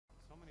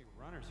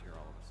manners here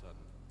all of a sudden?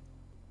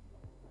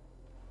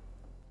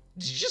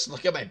 Did you just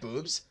look at my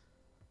boobs?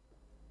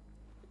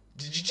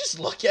 Did you just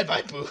look at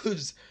my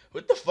boobs?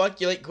 What the fuck?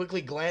 You like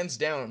quickly glance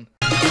down.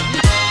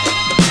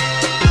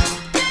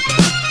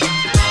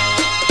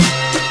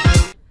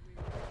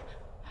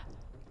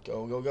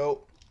 Go, go,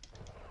 go.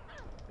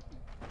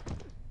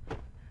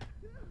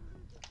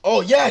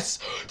 Oh, yes!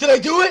 Did I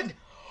do it?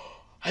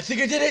 I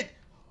think I did it.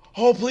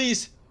 Oh,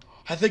 please.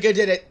 I think I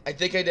did it. I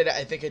think I did it.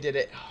 I think I did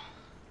it.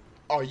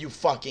 Are you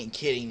fucking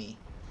kidding me?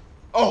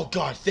 Oh,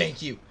 God,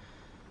 thank you.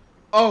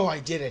 Oh, I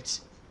did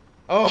it.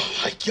 Oh,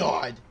 my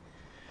God.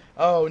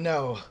 Oh,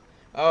 no.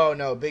 Oh,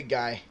 no, big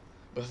guy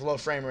with low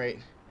frame rate.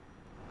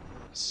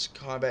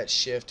 Combat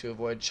shift to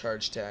avoid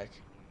charge attack.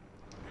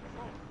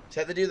 Is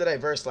that the dude that I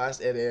versed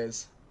last? It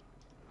is.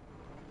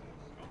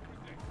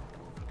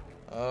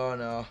 Oh,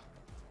 no.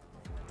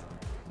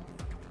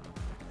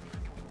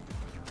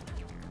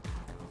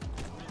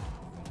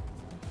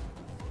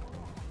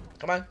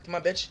 Come on,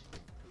 bitch.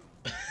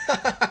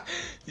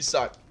 You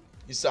suck.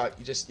 You suck.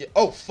 You just.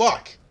 Oh,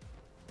 fuck.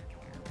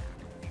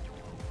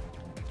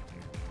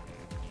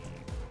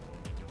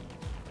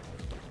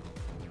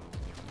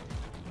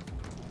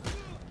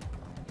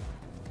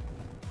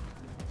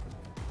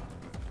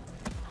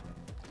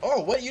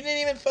 Oh, what? You didn't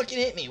even fucking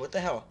hit me. What the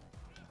hell?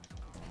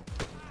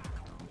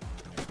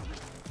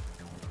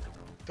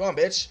 Come on,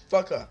 bitch.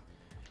 Fuck up.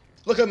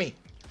 Look at me.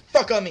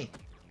 Fuck on me.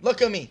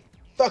 Look at me.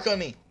 Fuck on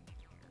me.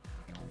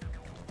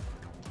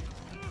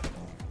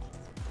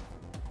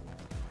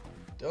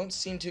 Don't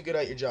seem too good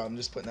at your job. I'm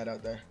just putting that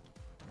out there.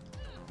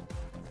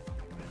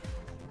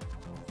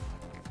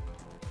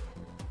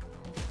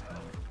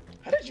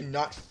 How did you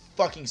not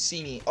fucking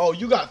see me? Oh,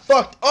 you got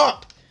fucked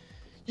up.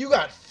 You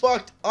got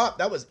fucked up.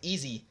 That was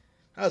easy.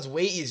 That was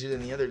way easier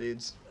than the other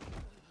dudes.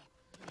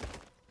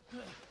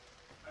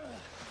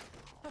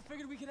 I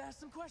figured we could ask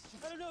some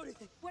questions. I don't know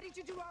anything. What did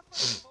you do our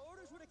first? Our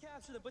orders were to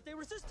capture them, but they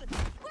resisted.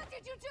 What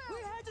did you do?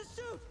 We had to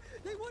shoot.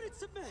 They wouldn't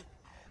submit,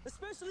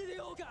 especially the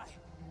old guy.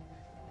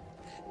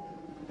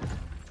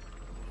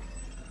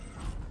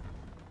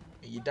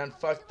 You done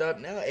fucked up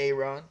now,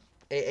 Aaron.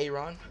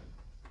 Aaron.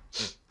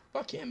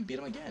 Fuck him. Beat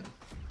him again.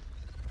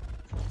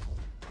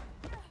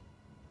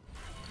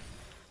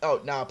 Oh,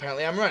 no,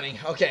 apparently I'm running.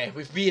 Okay,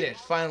 we've beat it.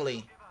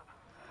 Finally.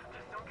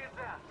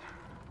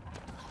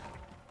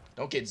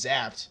 Don't get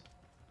zapped.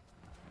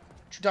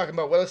 What you talking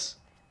about, Willis?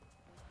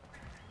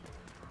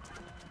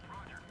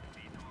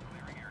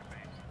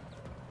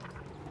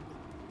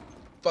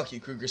 Fuck you,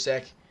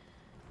 Krugersack.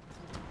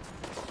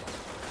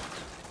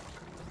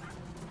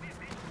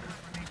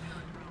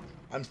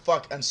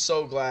 I'm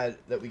so glad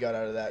that we got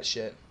out of that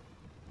shit.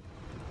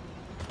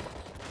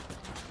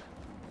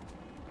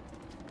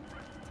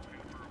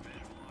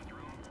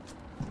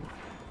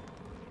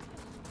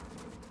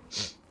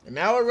 And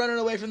now we're running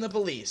away from the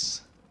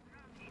police.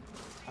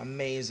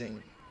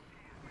 Amazing.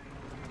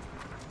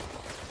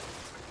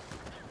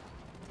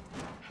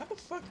 How the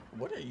fuck?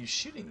 What are you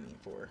shooting me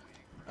for?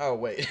 Oh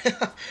wait,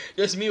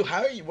 just me.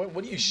 How are you?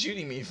 What are you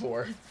shooting me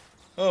for?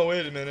 Oh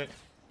wait a minute.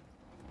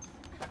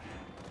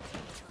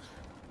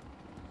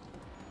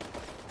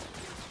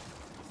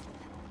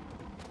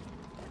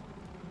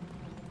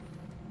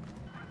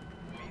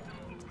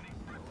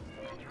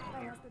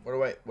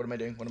 What am I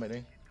doing? What am I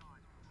doing?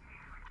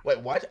 Wait,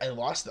 what? I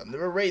lost them. They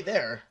were right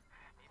there.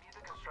 You need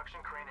the construction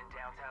crane in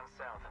downtown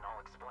South, and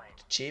I'll explain.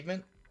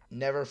 Achievement?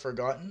 Never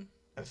forgotten?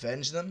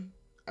 Avenge them?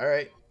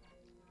 Alright.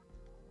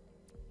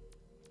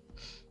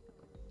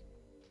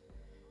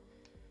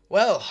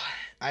 Well,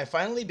 I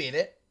finally beat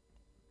it.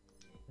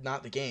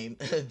 Not the game.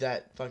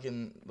 That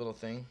fucking little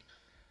thing.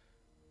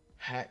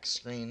 Hack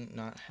screen,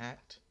 not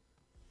hacked.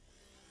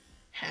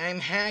 I'm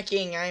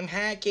hacking! I'm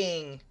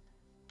hacking!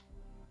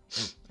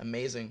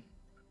 Amazing.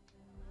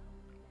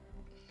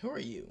 Who are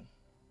you?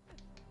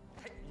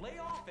 Hey, lay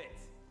off it!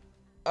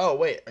 Oh,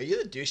 wait. Are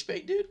you the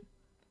douchebag dude?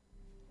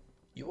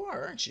 You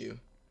are, aren't you?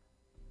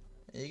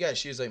 You got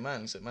shoes like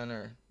mine, except mine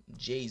are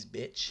Jay's,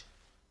 bitch.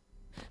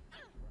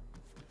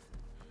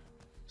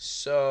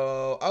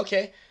 So,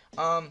 okay.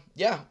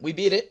 Yeah, we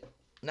beat it.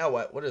 Now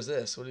what? What is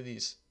this? What are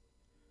these?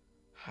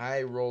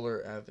 High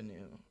Roller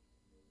Avenue.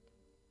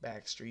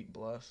 Backstreet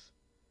Bluff.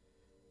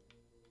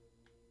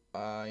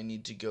 I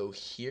need to go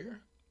here.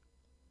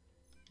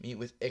 Meet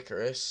with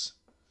Icarus.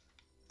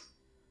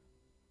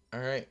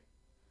 Alright.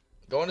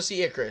 Going to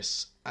see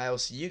Icarus. I will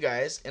see you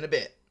guys in a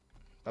bit.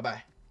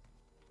 Bye-bye.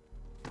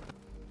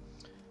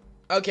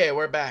 Okay,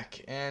 we're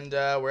back. And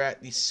we're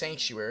at the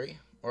Sanctuary.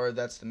 Or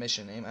that's the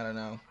mission name. I don't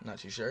know. I'm not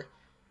too sure.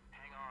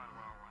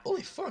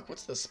 Holy fuck,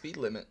 what's the speed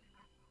limit?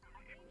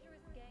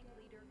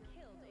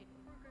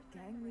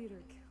 Gang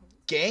leader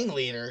killed. Gang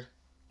leader?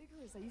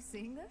 Icarus, are you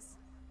seeing this?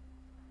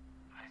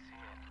 I see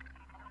it.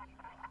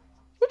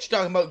 What you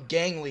talking about,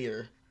 gang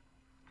leader?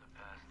 The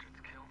bastards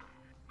killed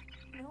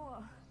him.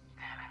 Noah.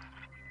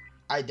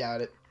 I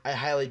doubt it. I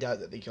highly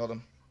doubt that they killed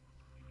him.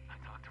 I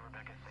talked to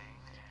Rebecca saying.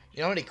 You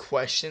know how many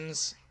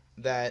questions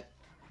that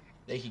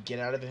they could get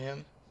out of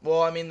him?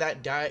 Well, I mean,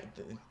 that guy,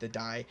 the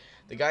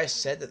guy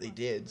said that they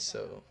did,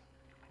 so.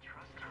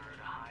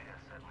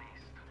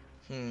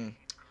 I'm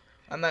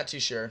not too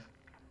sure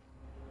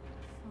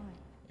Fine,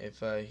 if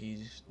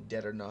he's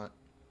dead or not.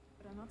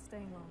 but I'm not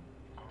staying long.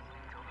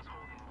 Until this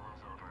whole thing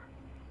blows over.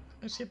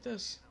 Let's skip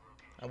this.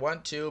 I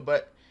want to,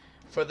 but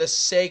for the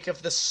sake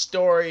of the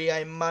story,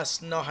 I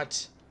must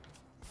not.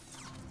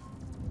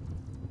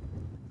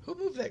 Who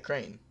moved that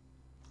crane?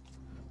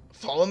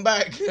 Falling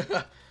back.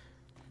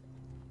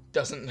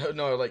 Doesn't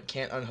no, like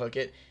can't unhook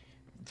it.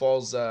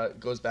 Falls,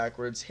 goes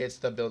backwards, hits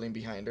the building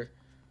behind her.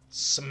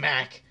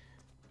 Smack.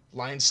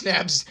 Line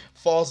snaps,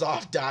 falls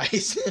off,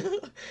 dies.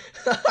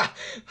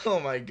 Oh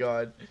my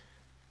god.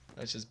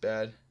 That's just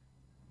bad.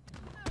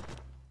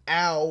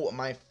 Ow,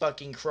 my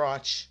fucking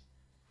crotch.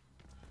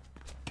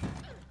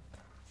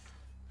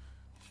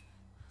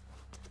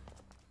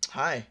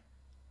 Hi.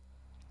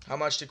 How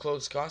much do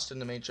clothes cost in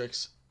the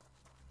Matrix?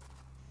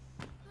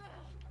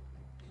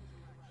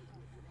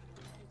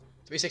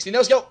 360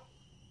 no skill.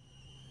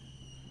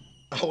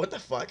 Oh, what the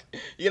fuck?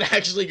 You can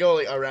actually go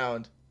like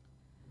around.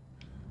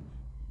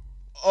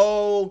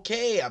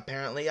 Okay,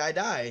 apparently I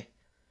die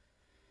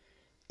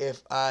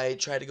if I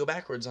try to go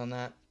backwards on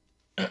that.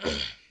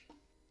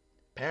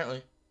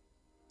 Apparently.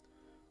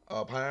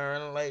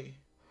 Apparently.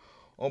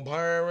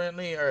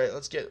 Alright,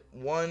 let's get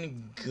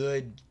one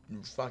good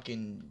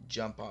fucking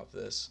jump off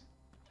this.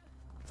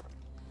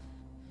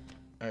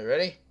 Alright,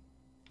 ready?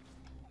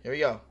 Here we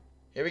go.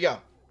 Here we go.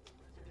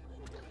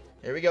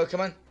 Here we go, come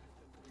on.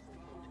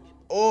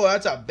 Oh,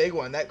 that's a big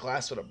one. That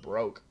glass would have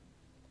broke,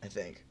 I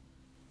think.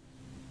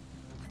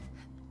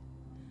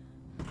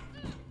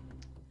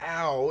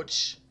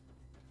 Ouch.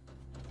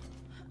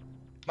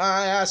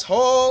 My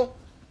asshole.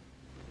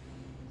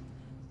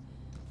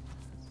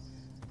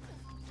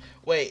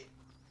 Wait.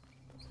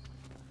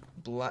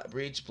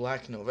 Breach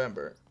Black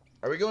November.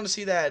 Are we going to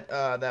see that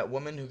that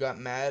woman who got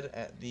mad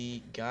at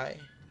the guy?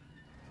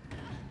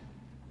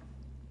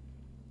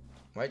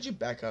 Why'd you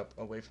back up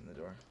away from the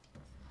door?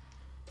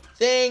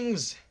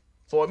 Things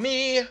for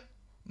me.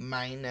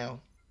 Mine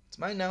now. It's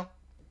mine now.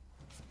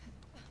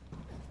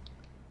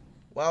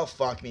 Well,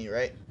 fuck me,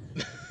 right?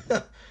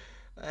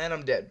 And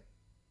I'm dead.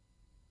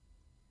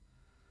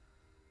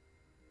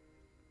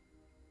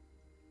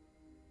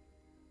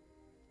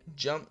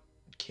 Jump,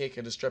 kick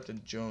a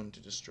disrupted drone to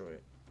destroy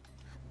it.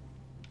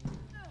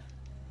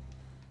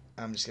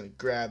 I'm just gonna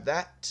grab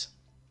that.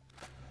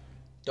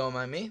 Don't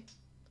mind me.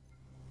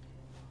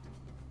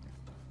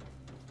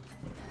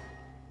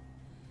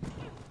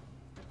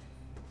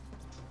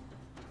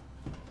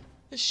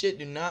 This shit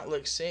do not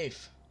look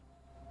safe.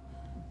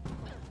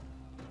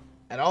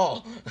 At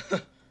all.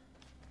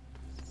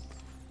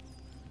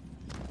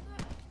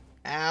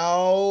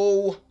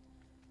 Ow.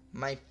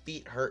 My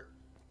feet hurt.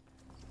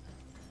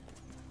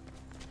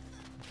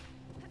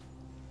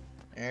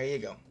 There you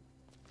go.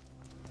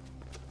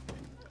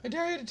 I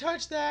dare you to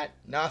touch that.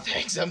 No,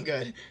 thanks. I'm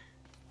good.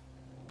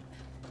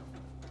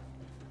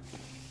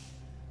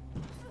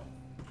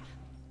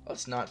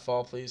 Let's not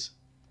fall, please.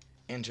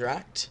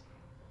 Interact.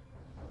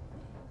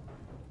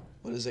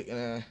 What is it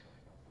gonna...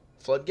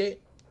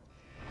 Floodgate?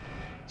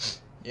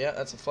 Yeah,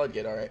 that's a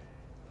floodgate, alright.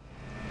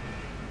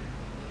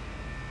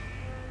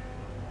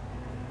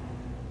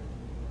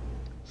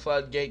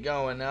 Floodgate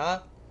going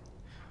up.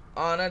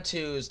 On a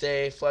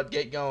Tuesday,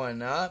 floodgate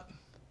going up.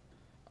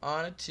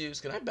 On a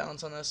Tuesday. Can I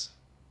balance on this?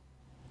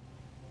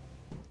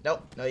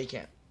 Nope. No, you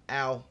can't.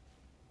 Ow.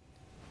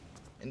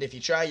 And if you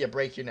try, you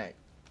break your neck.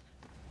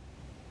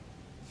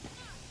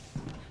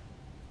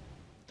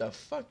 The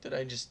fuck did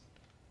I just...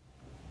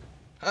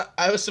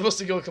 I was supposed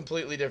to go a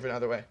completely different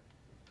other way.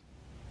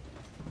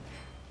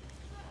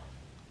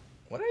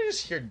 What did I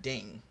just hear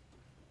ding?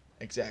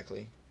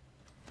 Exactly.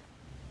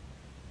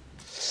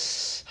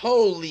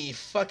 Holy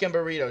fucking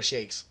burrito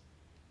shakes.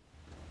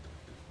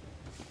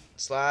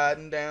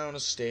 Sliding down the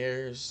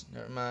stairs.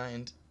 Never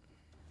mind.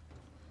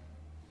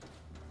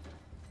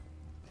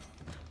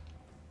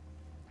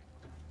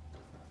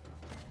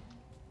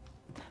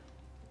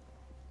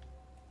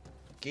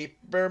 Keep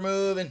her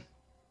moving.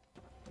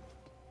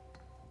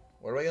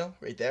 Where do I go?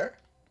 Right there?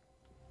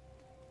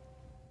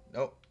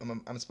 Nope.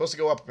 I'm supposed to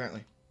go up,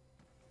 apparently.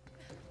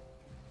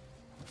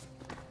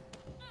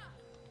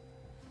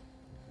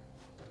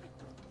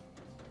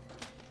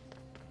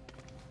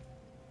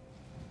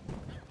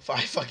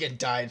 I fucking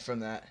died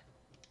from that.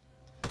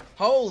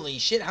 Holy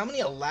shit, how many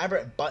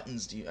elaborate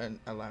buttons do you...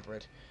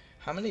 elaborate.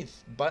 How many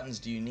buttons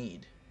do you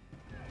need?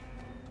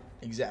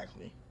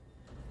 Exactly.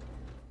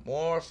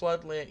 More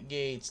floodlit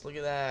gates. Look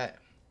at that.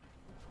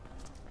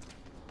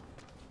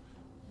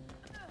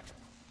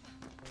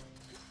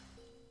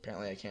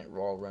 Apparently I can't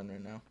wall run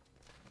right now.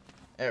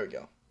 There we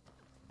go.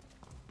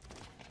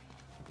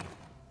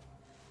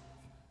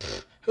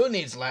 Pfft, who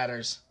needs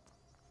ladders?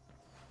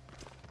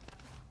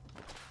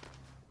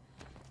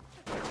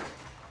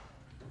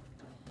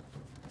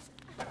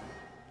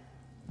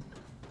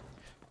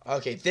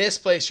 Okay, this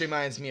place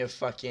reminds me of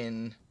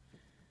fucking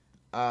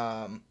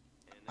hi.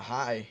 Go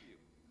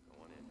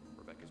on in.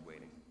 Rebecca's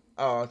waiting.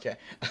 Oh, okay.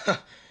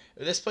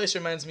 This place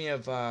reminds me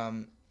of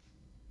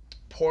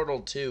Portal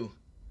 2.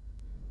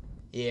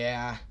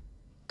 Yeah.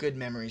 Good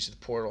memories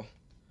with Portal.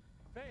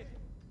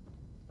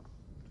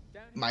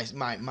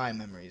 My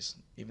memories,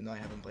 even though I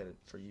haven't played it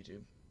for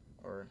YouTube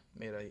or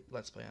made a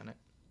let's play on it.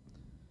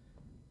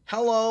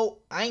 Hello,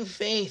 I'm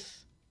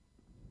Faith.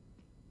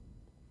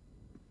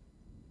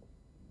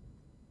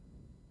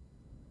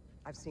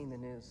 I've seen the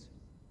news.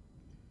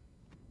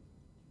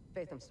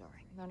 Faith, I'm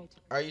sorry. No need to.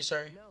 Are you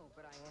sorry? No,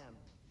 but I am.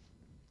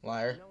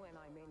 Liar. Noah and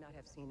I may not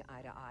have seen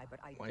eye to eye, but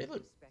I Why do you do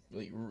look respect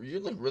like, you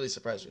look really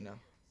surprised right now?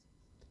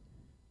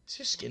 Is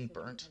your skin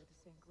burnt?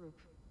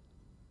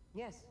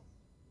 Yes.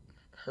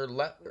 Her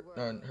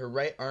her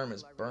right arm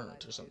is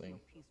burnt or something.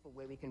 A peaceful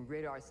way we can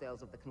rid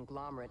ourselves of the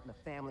conglomerate and the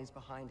families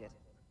behind it.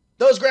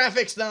 Those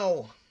graphics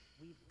though.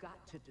 We've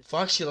got to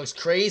Fuck, she looks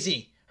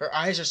crazy. Her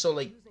eyes are so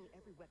like using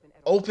every weapon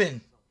ever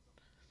open.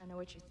 I know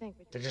what you think,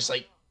 but They're just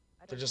like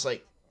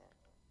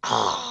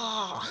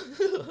ah.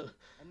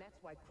 And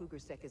that's why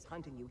Krugersek is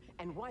hunting you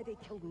and why they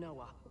killed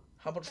Noah.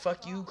 How about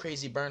fuck you,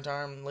 crazy burnt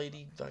arm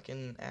lady,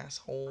 fucking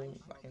asshole,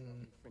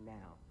 fucking. For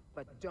now,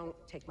 but don't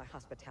take my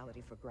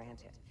hospitality for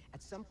granted.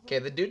 At some point, Okay,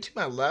 the dude to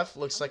my left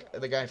looks like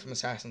the guy from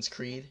Assassin's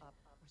Creed. up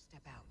or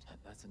step out.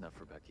 That's enough,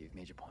 Rebecca. You've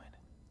made your point.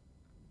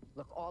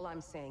 Look, all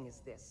I'm saying is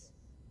this.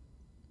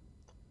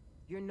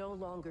 You're no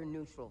longer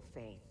neutral,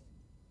 Faith.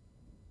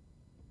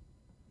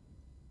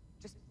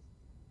 Just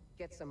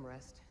get some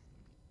rest.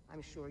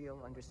 I'm sure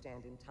you'll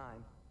understand in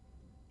time.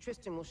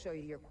 Tristan will show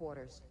you your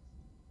quarters.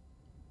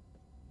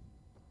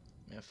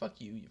 Man,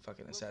 fuck you, you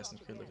fucking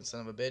Assassin's Creed looking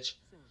son of a bitch.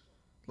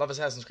 Love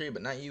Assassin's Creed,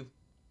 but not you.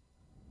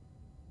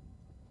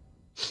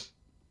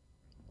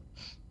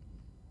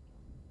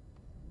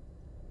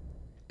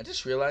 I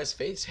just realized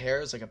Faith's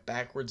hair is like a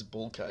backwards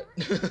bowl cut.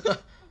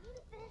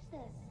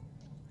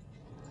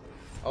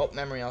 Oh,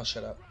 memory, I'll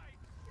shut up.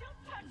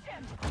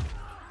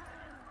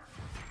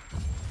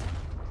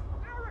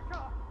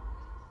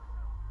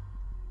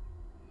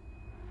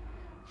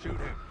 Shoot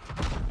him.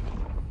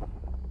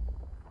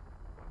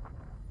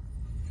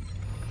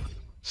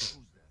 Who's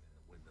that in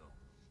the window?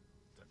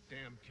 It's a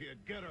damn kid.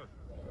 Get her.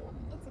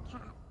 It's a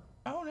cat.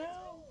 Oh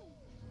no.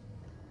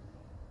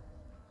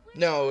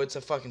 No, it's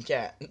a fucking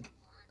cat.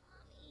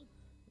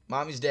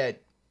 Mommy's dead.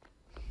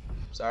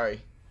 Sorry.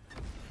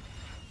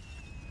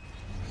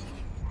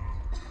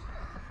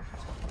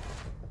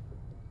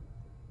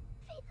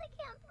 Faith, I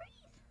can't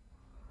breathe.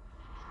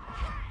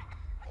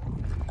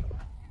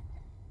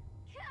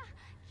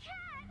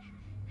 Cat!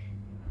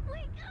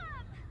 Wake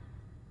up!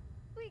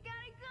 We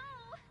gotta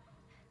go!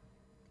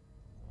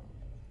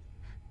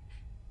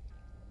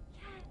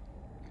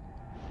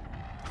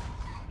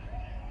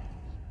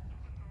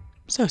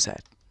 So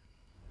sad.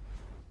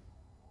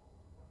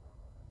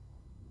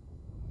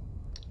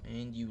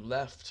 And you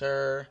left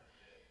her.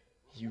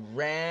 You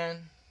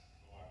ran.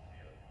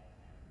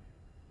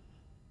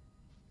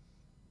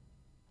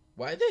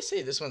 Why did they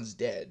say this one's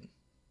dead?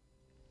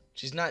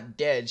 She's not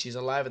dead. She's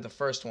alive at the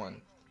first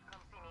one.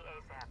 Come see me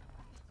ASAP.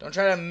 Don't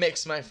try to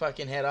mix my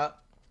fucking head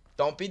up.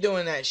 Don't be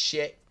doing that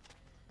shit.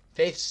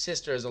 Faith's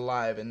sister is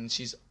alive and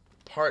she's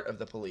part of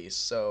the police,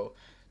 so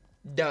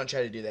don't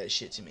try to do that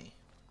shit to me.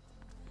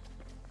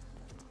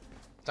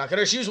 Not get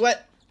her shoes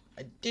wet.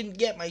 I didn't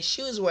get my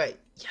shoes wet.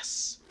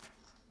 Yes.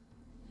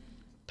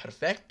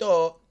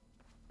 Perfecto.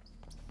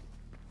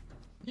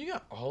 You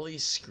got all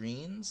these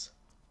screens?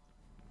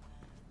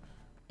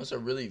 Those are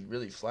really,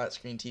 really flat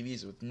screen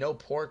TVs with no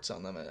ports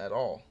on them at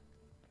all.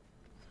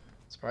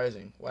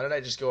 Surprising. Why did I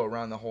just go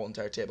around the whole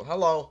entire table?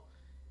 Hello.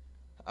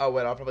 Oh,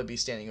 wait, I'll probably be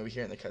standing over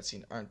here in the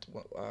cutscene,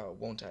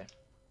 won't I?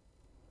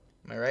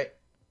 Am I right?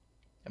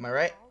 Am I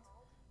right?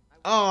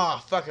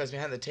 Oh, fuck, I was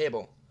behind the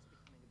table.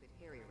 A bit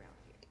hairy around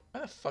here.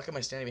 Why the fuck am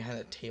I standing behind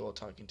the table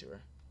talking to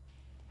her?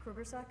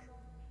 Krugersek?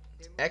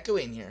 It's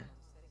echoey in here.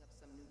 Setting up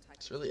some new type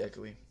It's really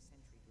echoey. sentry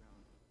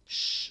drone.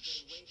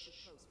 Shh. Way too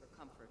close for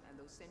comfort, and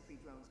those sentry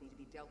drones need to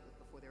be dealt with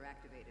before they're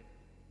activated,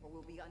 or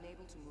we'll be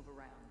unable to move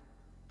around.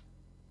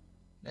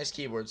 Nice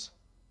keyboards.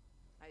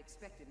 I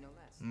expected no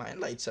less. Mine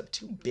lights up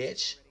too,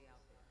 bitch.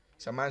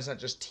 So mine's not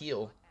just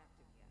teal.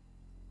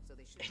 So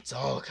they should It's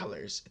all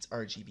colors. It's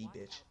RGB,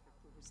 bitch.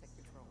 Krugersek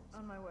patrols.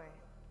 On my way.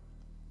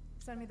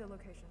 Send me the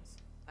locations.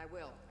 I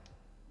will.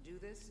 Do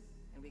this,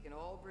 and we can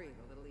all breathe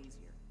a little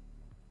easier.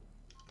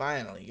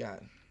 Finally,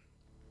 God.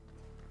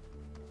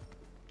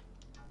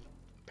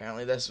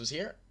 Apparently this was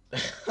here.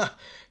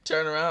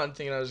 Turn around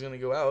thinking I was going to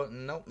go out,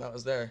 and nope, that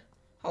was there.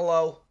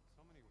 Hello.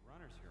 So many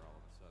runners here all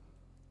of a sudden.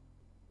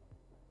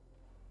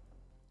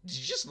 Did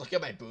you just look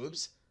at my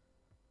boobs?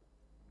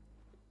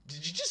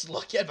 Did you just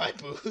look at my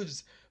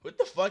boobs? What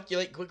the fuck? You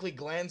like quickly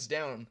glanced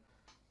down.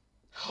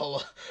 Hello.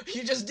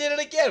 You just did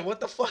it again. What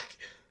the fuck?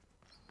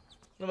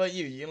 What about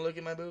you? You gonna look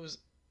at my boobs?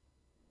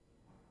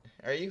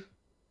 Are you?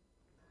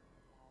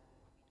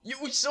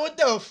 So what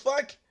the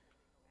fuck?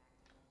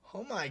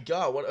 Oh my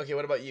god. What? Okay,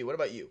 what about you? What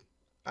about you?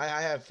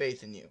 I have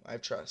faith in you. I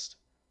have trust.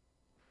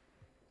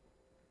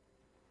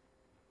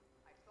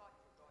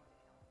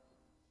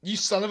 You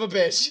son of a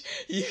bitch.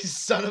 You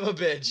son of a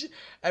bitch.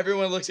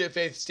 Everyone looks at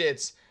Faith's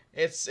tits.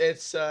 It's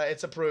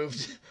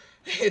approved.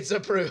 It's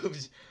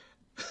approved.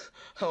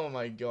 Oh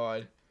my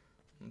god.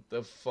 What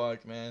the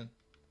fuck, man?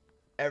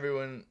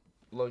 Everyone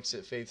looks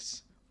at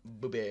Faith's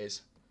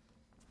Boobies.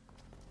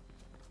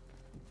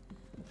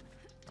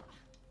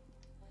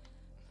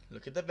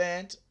 Look at the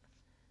vent.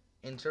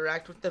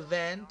 Interact with the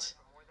vent.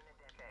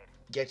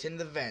 Get in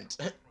the vent.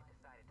 They decided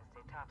to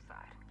stay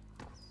topside.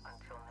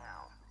 Until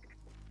now.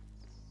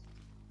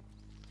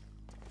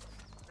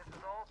 This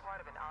is all part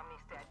of an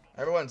Omni-Stat.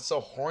 Everyone's so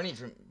horny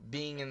from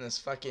being in this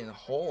fucking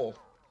hole.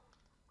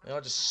 They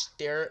all just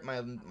stare at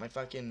my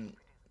fucking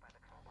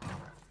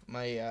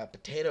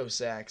potato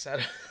sacks.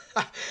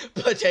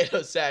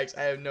 Potato sacks.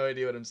 I have no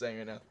idea what I'm saying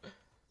right now.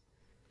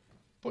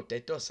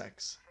 Potato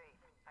sacks.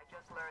 I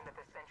just learned that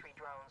the sentry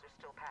drones are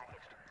still packaged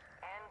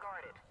and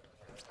guarded.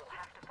 We'll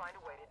have to find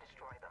a way to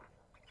destroy them.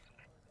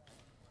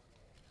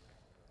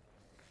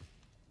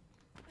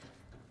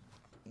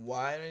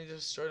 Why did I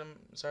destroy them?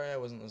 Sorry, I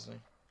wasn't listening.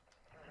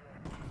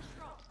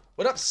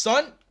 What up,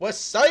 son?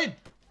 West side?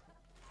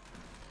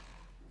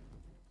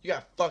 You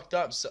got fucked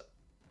up, son.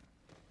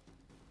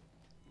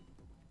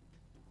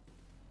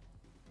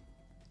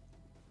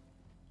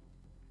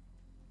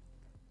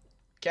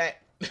 Okay.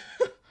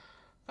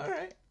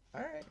 Alright.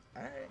 Alright.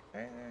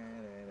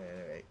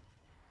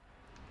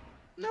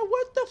 Now,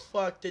 what the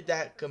fuck did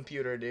that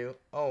computer do?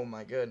 Oh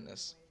my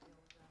goodness.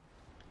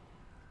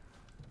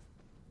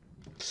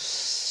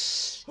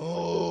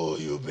 Oh,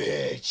 you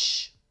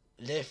bitch.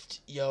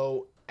 Lift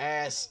yo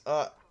ass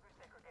up.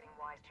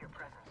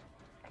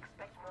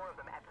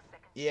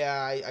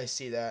 Yeah, I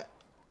see that.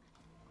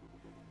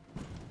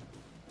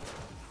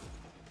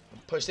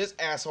 Push this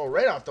asshole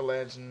right off the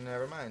ledge.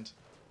 Never mind.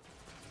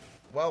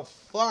 Well,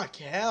 fuck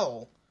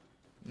hell.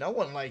 No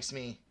one likes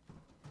me.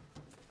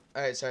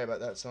 Alright, sorry about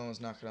that. Someone was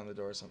knocking on the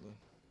door or something.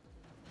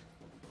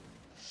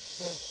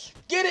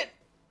 Get it!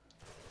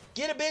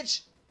 Get it,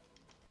 bitch!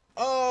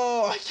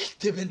 Oh, I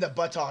kicked him in the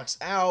buttocks.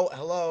 Ow,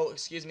 hello,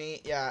 excuse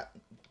me. Yeah.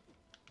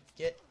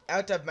 Get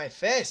out of my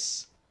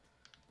face.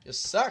 You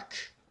suck.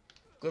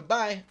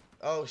 Goodbye.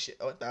 Oh, shit.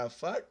 What the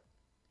fuck?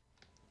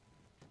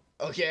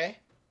 Okay.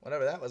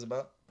 Whatever that was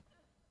about.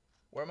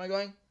 Where am I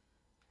going?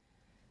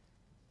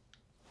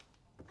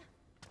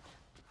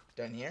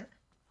 Down here?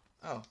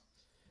 Oh.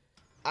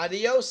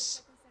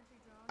 Adios,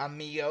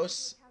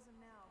 amigos.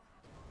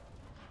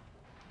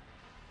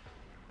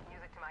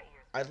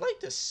 I'd like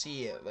to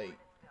see it, like,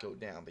 go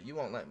down, but you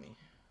won't let me.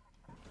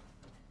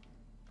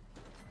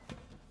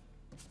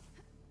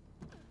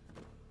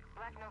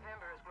 Black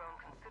November has grown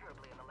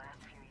considerably in the last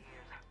few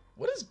years.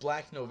 What is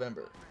Black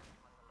November?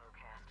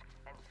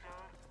 And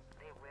soon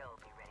they will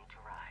be ready to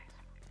rise.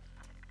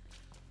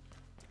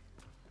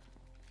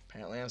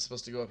 Apparently I'm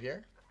supposed to go up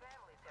here. The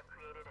families have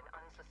created an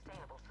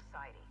unsustainable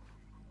society.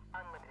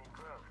 Unlimited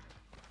growth.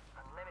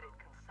 Unlimited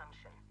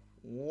consumption.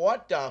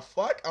 What the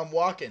fuck? I'm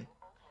walking.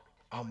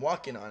 I'm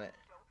walking on it.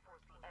 Don't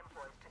force the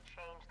employees to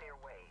change their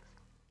ways.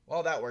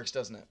 Well, that works,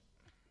 doesn't it?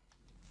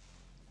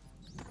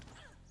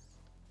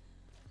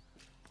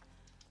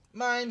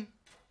 Mine.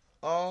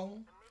 All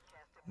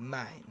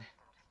mine.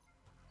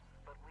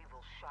 But we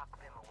will shock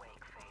them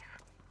awake,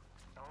 Faith.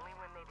 Only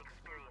when they've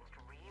experienced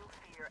real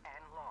fear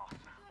and loss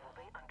will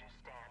they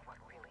understand what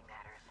really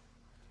matters.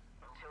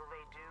 Until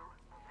they do,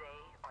 they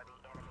are the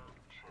enemy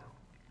too.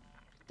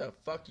 What the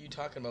fuck are you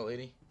talking about,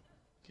 lady?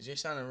 Because you're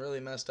sounding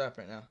really messed up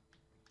right now.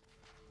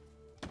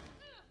 There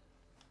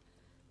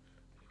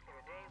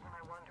are days when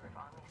I wonder if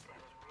Omni-Stat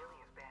is really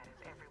as bad as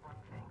everyone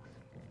thinks.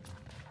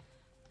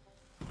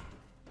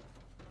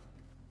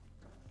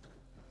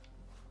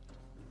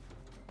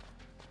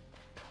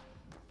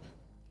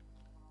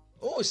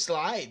 Oh,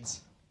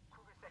 slides.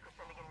 Kruger's are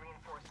sending in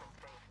reinforcements,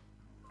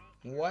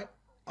 Faith. What?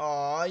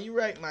 Aw, you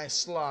wrecked my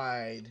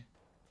slide.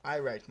 I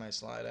wrecked my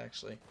slide,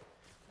 actually.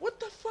 What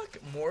the fuck?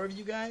 More of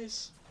you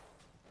guys?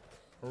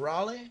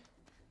 Raleigh?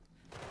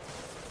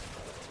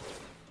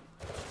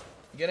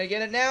 You gonna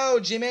get it now,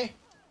 Jimmy?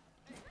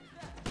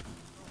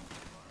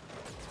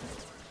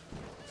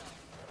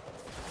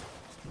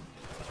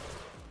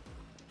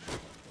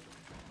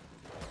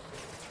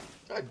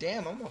 God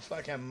damn, I'm a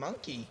fucking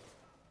monkey.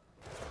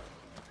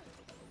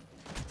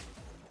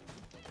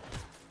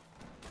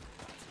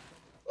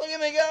 Look at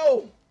me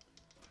go!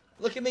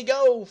 Look at me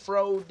go,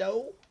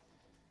 Frodo.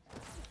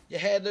 Your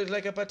head looks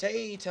like a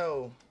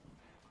potato.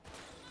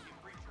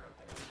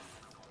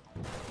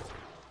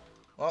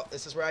 Well,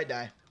 this is where I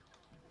die.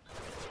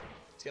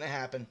 It's gonna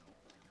happen.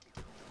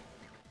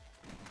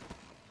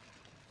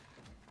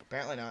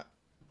 Apparently not.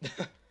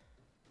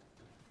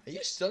 Are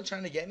you still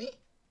trying to get me?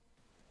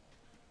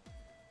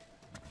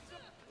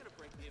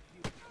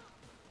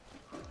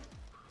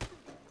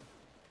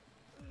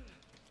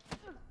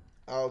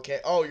 Okay.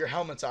 Oh, your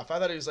helmet's off. I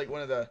thought he was like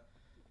one of the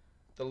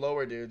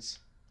lower dudes.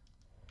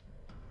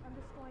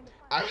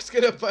 I was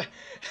gonna put.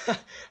 I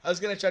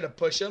was gonna try to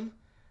push him.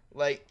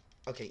 Like,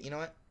 okay, you know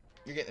what?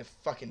 You're getting a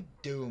fucking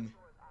doom.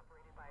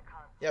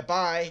 Yeah,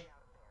 bye.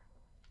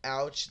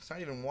 Ouch. It's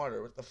not even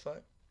water. What the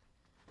fuck?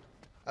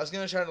 I was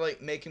gonna try to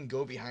like make him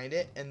go behind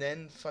it and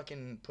then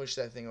fucking push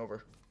that thing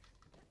over.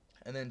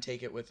 And then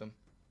take it with him.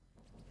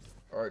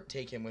 Or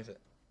take him with it.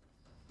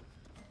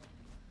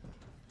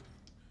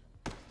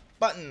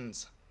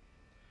 Buttons.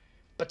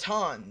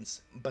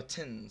 Batons.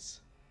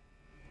 Buttons.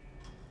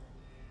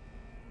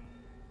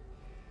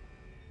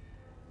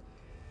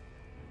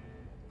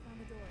 Found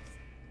the doors.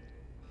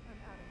 I'm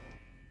out of here.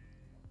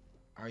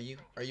 Are you?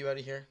 Are you out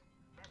of here?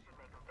 That should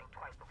make them think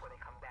twice before they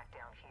come back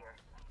down here.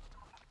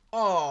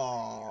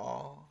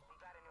 Aww. We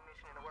got a new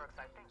mission in the works,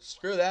 I think.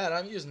 Screw that.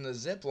 I'm using the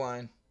zip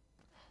line.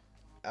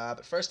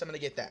 But first I'm gonna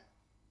get that.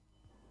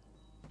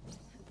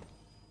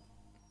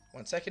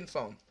 1 second,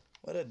 phone.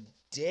 What a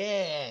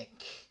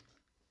dick.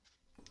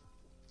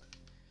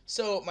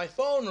 So my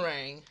phone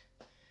rang,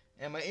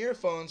 and my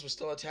earphones were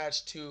still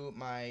attached to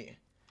my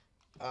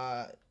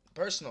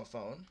personal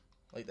phone,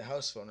 like the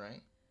house phone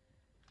rang.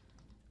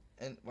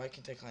 And why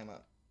can't I climb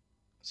up?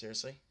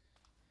 Seriously?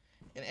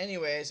 And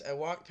anyways, I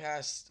walked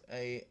past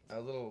a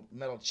little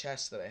metal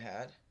chest that I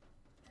had,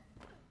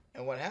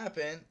 and what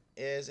happened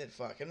is it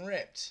fucking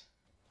ripped.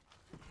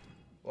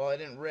 Well, it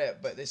didn't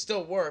rip, but they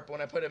still work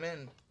when I put them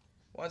in.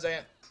 1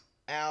 second.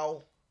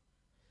 Ow.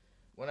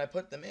 When I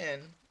put them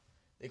in,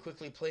 they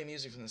quickly play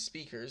music from the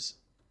speakers,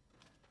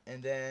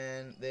 and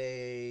then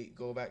they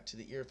go back to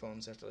the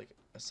earphones after like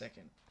a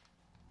second.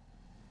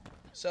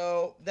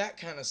 So that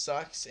kind of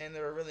sucks, and they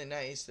were really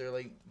nice. They're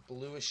like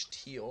bluish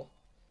teal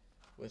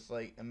with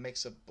like a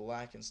mix of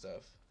black and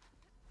stuff.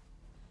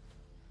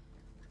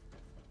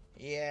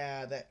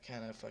 Yeah, that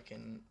kind of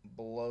fucking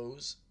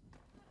blows.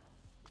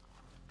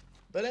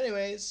 But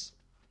anyways,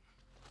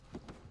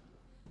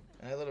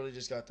 I literally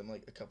just got them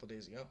like a couple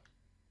days ago.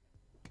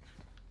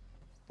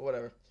 But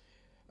whatever.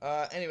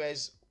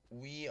 Anyways,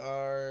 we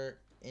are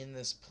in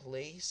this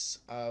place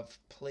of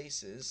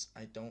places.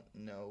 I don't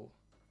know.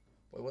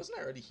 Wait, wasn't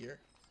I already here?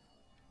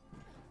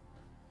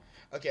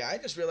 Okay, I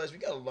just realized we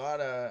got a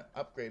lot of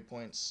upgrade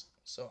points.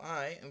 So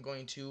I am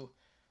going to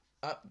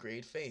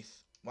upgrade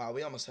Faith. Wow,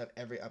 we almost have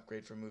every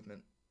upgrade for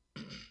movement.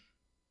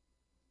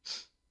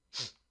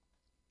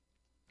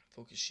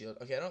 Focus shield.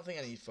 Okay, I don't think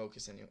I need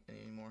focus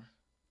anymore.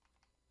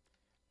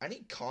 I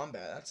need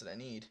combat. That's what I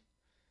need.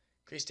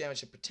 Increase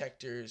damage to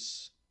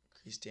protectors.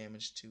 Increase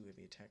damage to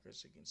heavy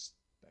attackers against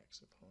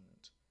Back's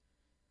opponent.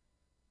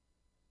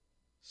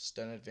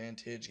 Stun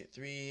advantage. Get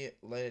 3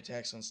 light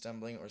attacks on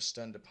stumbling or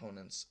stunned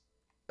opponents.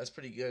 That's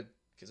pretty good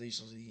because I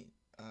usually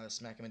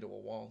smack them into a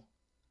wall.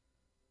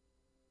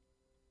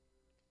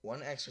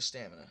 1 extra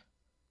stamina.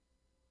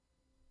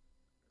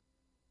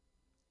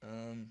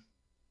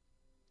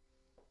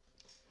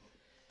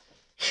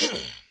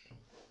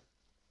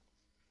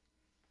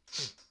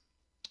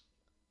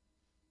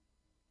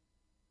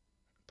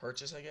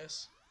 Purchase, I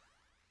guess.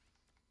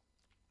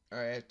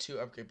 Alright, I have 2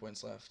 upgrade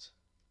points left.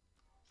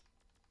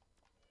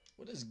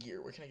 What is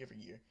gear? What can I get for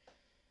gear?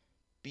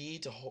 B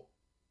to hold.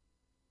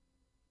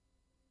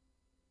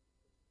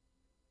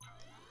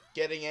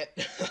 Getting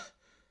it.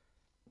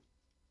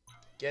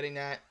 Getting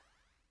that.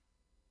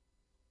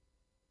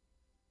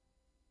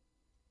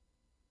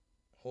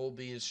 Hold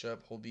B to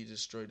disrupt. Hold B to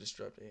destroy.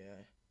 Disrupt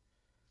AI.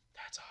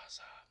 That's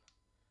awesome.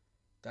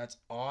 That's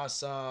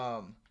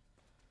awesome.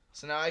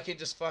 So now I can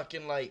just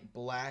fucking like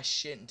blast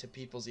shit into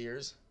people's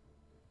ears.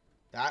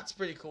 That's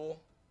pretty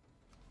cool.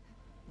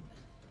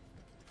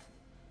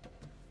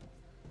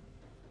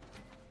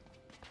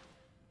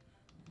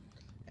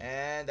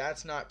 And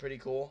that's not pretty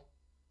cool.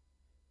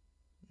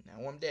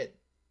 Now I'm dead.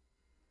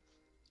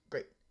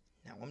 Great.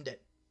 Now I'm dead.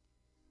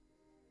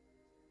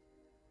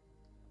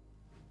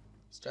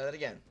 Let's try that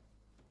again.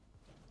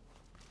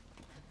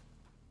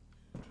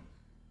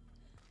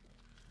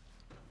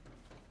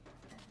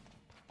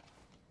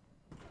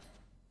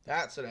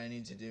 That's what I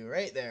need to do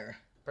right there.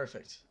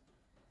 Perfect.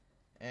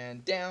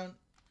 And down.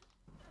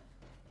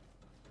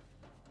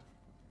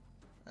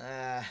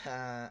 I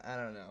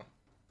don't know.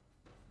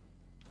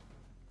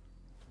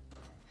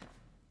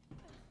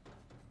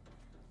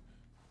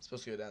 It's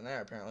supposed to go down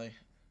there, apparently.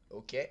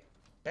 Okay.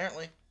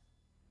 Apparently.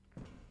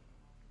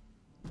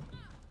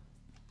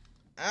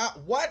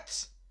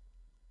 What?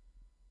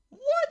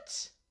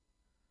 What?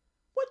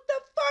 What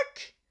the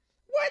fuck?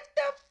 What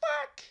the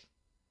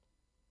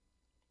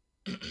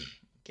fuck?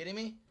 Kidding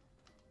me?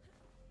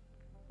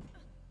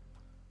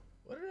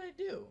 What did I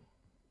do?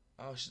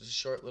 Oh, she's a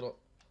short little...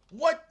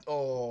 What?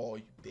 Oh,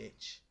 you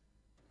bitch.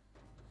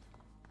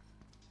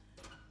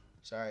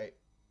 Sorry.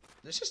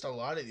 There's just a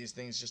lot of these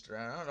things just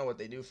around. I don't know what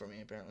they do for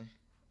me, apparently.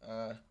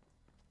 Oh,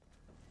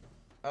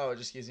 it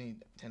just gives me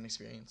 10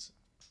 experience.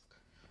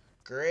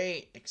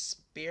 Great.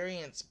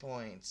 Experience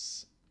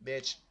points.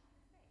 Bitch.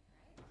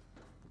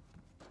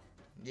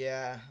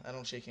 Yeah, I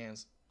don't shake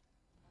hands.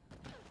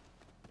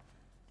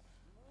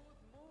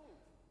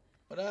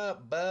 What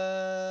up,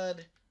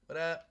 bud? What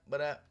up?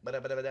 What up? What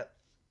up? What up? What up?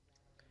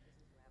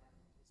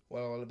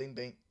 Well, bing,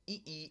 bing.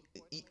 Yeah,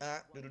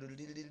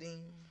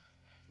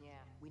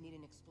 we need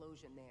an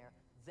explosion there.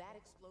 That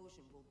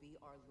explosion will be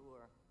our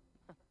lure.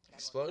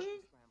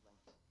 Explosion?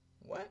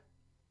 What?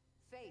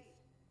 Faith,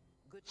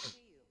 good to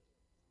see you.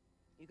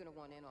 You're gonna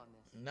want in on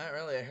this. Not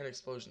really. I heard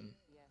explosion.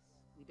 Yes,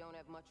 we don't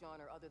have much on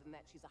her other than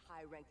that she's a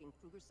high-ranking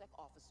KrugerSec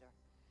officer.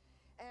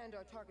 And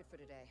our target for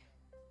today.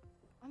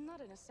 I'm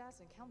not an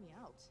assassin. Count me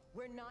out.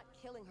 We're not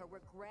killing her.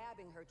 We're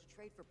grabbing her to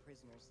trade for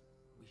prisoners.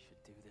 We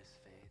should do this,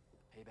 Faith.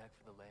 Payback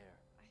for the lair.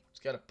 She's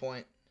got a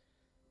point.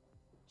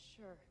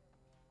 Sure.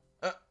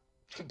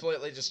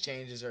 Completely just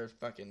changes her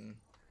fucking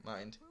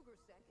mind.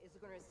 Krugersec is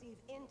going to receive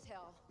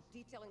intel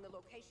detailing the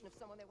location of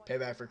someone they want.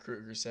 Payback for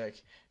Kruger's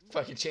sake.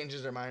 Fucking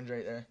changes her mind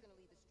right there. Going to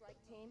lead the strike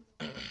team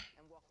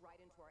and walk right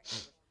into our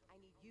ambush.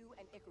 I need you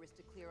and Icarus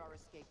to clear our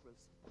escape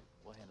routes.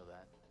 We'll handle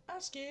that. I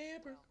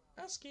skip her.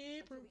 I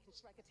skip her. Until we can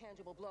strike a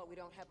tangible blow, we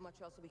don't have much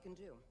else that we can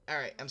do.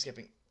 Alright, I'm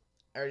skipping.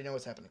 I already know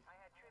what's happening. I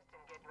had Tristan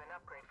get you an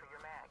upgrade for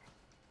your mag.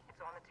 It's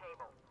on the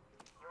table.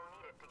 You'll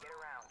need it to get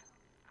around.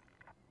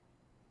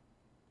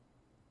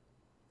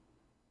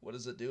 What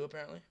does it do,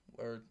 apparently?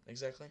 Or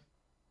exactly?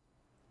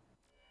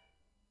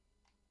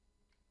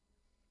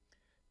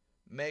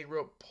 Mag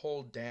rope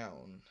pulled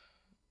down.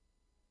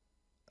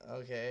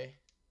 Okay.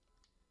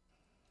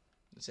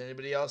 Does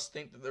anybody else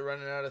think that they're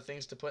running out of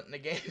things to put in the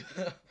game?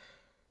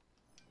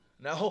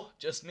 No?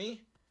 Just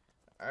me?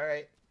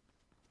 Alright.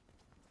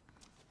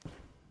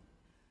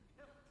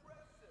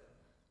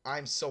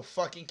 I'm so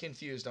fucking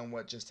confused on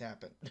what just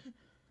happened.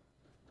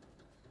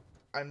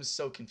 I'm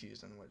so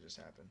confused on what just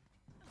happened.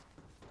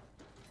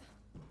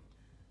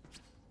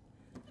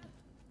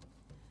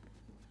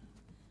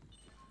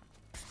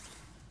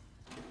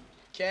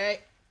 Okay.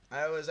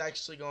 I was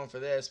actually going for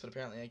this, but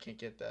apparently I can't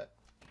get that.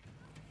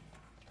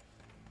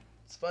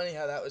 It's funny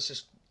how that was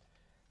just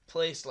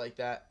placed like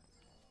that.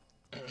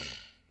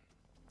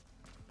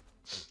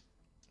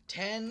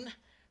 10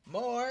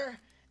 more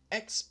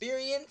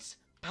experience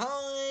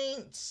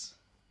points.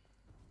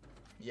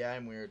 Yeah,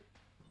 I'm weird.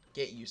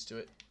 Get used to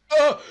it.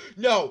 Oh,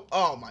 no.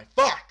 Oh, my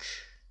fuck.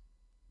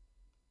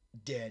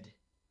 Dead.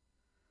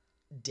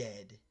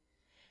 Dead.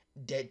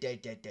 Dead,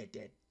 dead, dead, dead,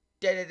 dead.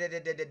 Dead, dead,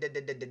 dead, dead, dead, dead,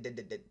 dead, dead, dead,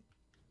 dead, dead.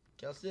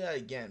 Okay, let's do that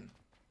again.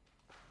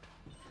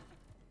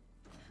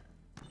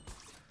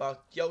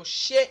 Fuck yo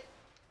shit.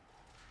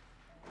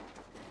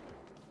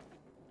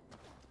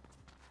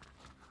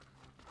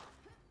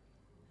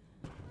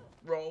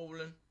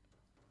 Rolling.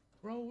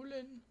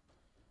 Rolling.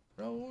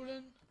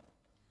 Rolling.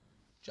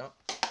 Jump.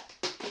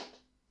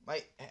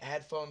 My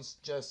headphones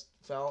just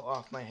fell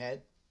off my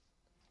head.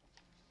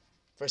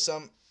 For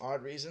some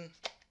odd reason.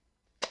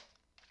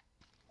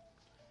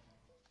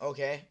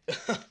 Okay.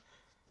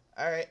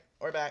 Alright,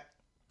 we're back.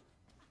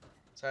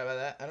 Sorry about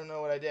that. I don't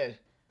know what I did.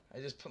 I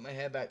just put my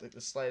head back like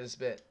the slightest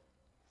bit.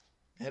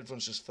 My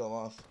headphones just fell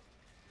off.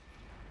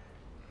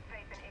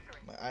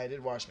 I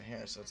did wash my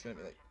hair, so it's gonna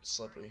be like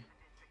slippery.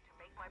 To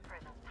make my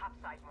presence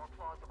topside more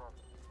plausible,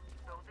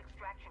 those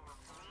extraction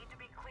routes need to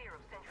be clear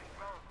of sentry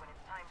drones when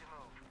it's time to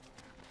move.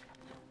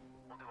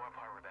 We'll do our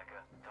part,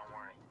 Rebecca. Don't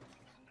worry.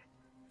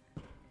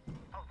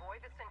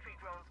 Avoid the sentry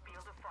drones'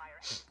 field of fire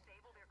and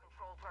disable their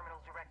control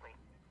terminals directly.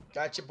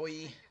 Gotcha,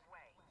 boy.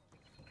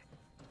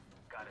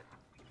 Got it.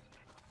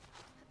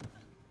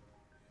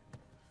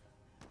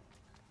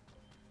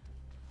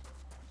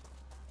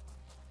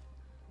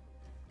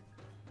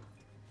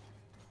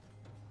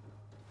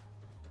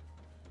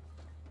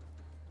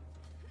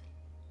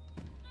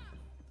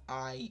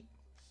 I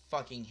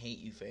fucking hate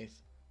you,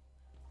 Faith.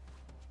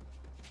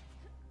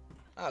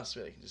 Oh,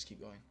 sweet, I can just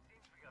keep going.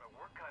 Seems we got our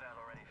work cut out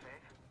already,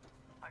 Faith.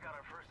 I got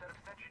our first set of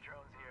sentry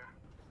drones here.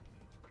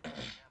 Let's get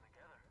them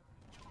together.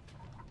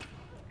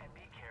 And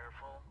be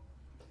careful.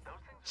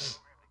 Those things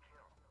are programmed to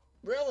kill.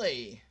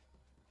 Really?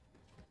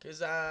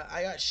 Because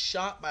I got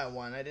shot by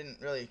one. I didn't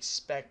really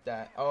expect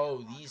that.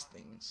 Oh, these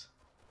things.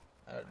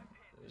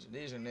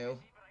 These are new.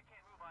 But I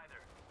can't move either.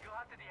 You'll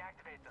have to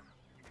deactivate them.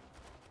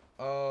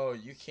 Oh,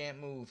 you can't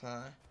move,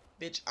 huh?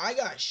 Bitch, I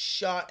got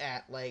shot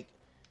at like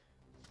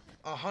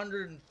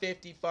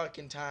 150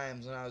 fucking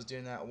times when I was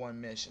doing that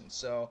one mission,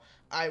 so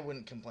I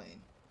wouldn't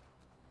complain.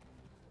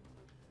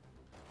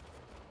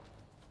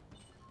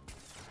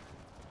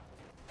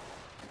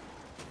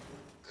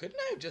 Couldn't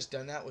I have just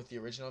done that with the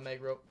original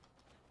mag rope?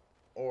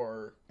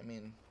 Or, I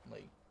mean,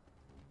 like,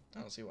 I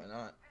don't see why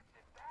not.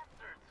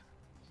 Bastards!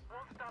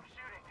 Won't stop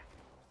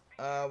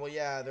shooting. Well,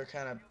 yeah, they're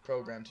kind of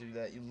programmed to do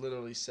that. You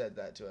literally said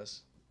that to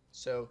us.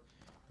 So,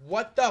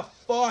 what the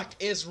fuck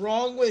is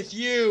wrong with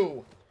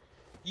you?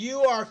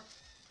 You are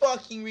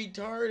fucking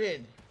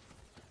retarded.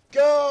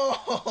 Go!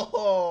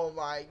 Oh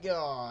my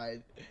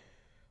god.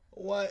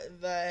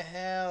 What the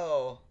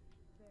hell?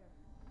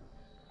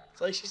 It's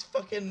like she's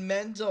fucking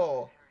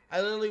mental.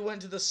 I literally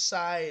went to the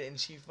side and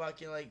she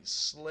fucking like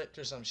slipped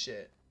or some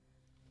shit.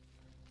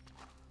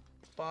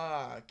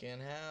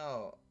 Fucking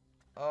hell.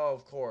 Oh,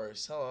 of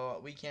course. Hello,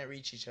 we can't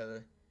reach each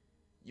other.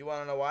 You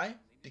wanna know why?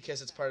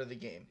 Because it's part of the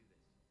game.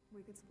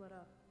 We could split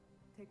up.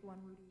 Take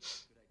one route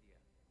each. Good idea.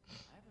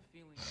 I have a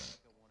feeling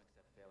Rebecca won't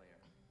accept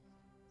failure.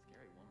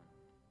 Scary woman.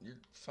 You're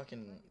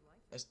fucking...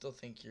 I still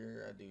think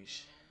you're a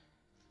douche.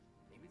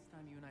 Maybe it's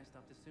time you and I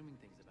stopped assuming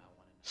things about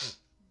one another.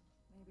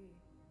 Maybe.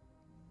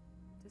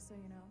 Just so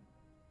you know,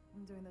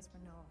 I'm doing this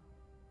for Noah.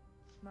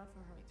 Not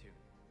for her. Me too.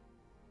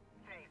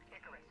 Faith,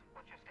 Icarus,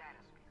 what's your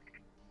status?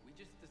 We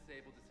just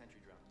disabled the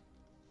sentry drone.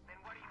 Then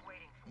what are you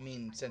waiting for? I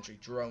mean, sentry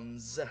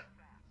drones.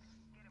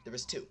 There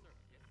was two.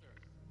 Yes,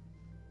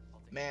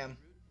 Ma'am.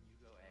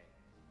 You go A.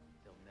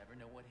 They'll never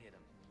know what hit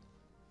them.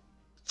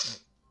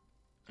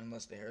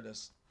 Unless they heard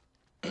us.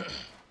 From the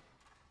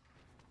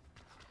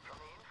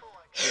info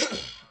I got, there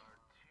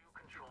are 2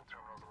 control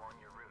terminals along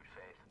your route,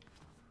 Faith.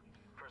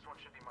 First one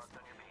should be marked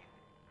on your beat.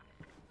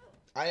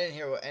 I didn't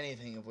hear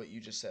anything of what you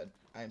just said.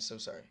 I am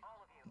so sorry. All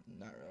of you.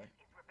 Not really.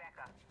 It's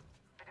Rebecca.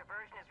 The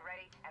diversion is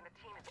ready, and the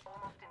team is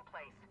almost in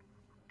place.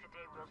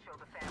 Today we'll show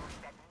the family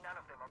that none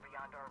of them are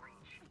beyond our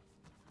reach.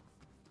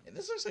 Hey,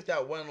 this looks like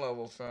that one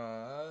level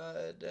from...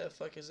 the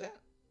fuck is that?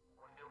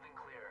 One building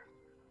clear.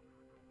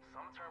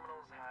 Some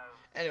terminals have...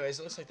 Anyways,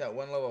 it looks like that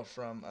one level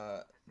from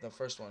the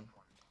first one.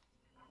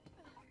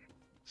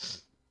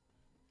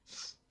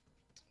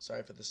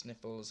 Sorry for the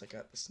sniffles. I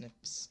got the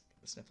sniffs.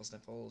 The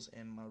sniffles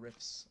in my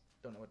riffs.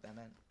 Don't know what that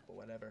meant, but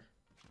whatever.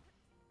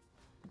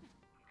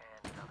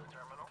 And another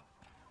terminal.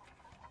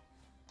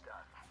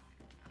 Done.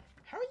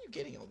 How are you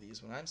getting all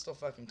these when I'm still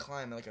fucking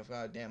climbing like a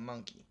goddamn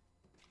monkey?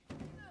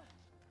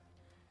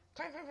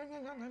 Climb, climb, climb,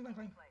 climb, climb, climb,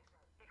 climb.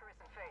 Icarus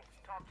and Faith,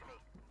 talk to me.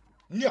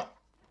 No!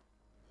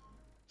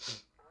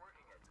 We're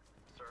working it,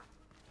 sir.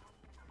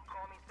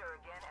 Call me sir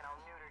again, and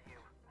I'll neuter you.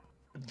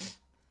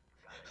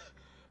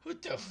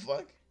 What the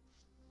fuck?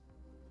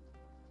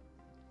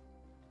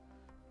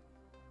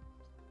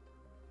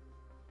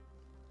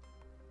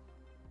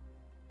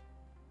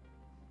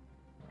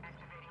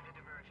 Activating the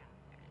diversion.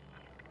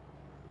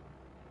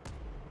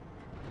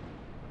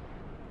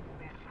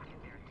 That should get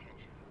their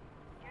attention.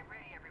 Get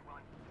ready,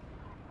 everyone.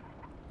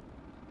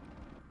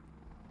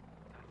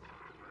 That's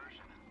the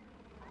diversion.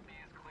 Route B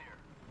is clear.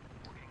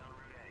 Working on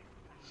Route A.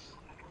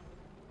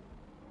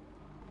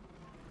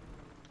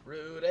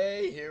 Route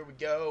A, here we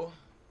go.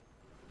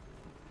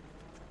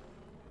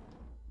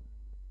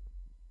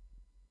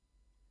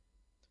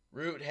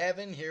 Route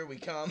heaven, here we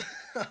come.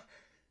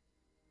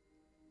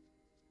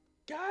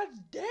 God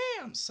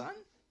damn, son.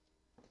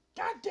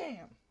 God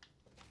damn.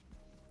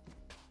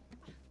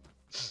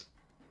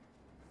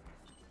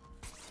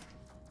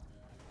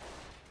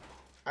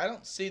 I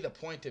don't see the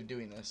point of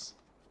doing this.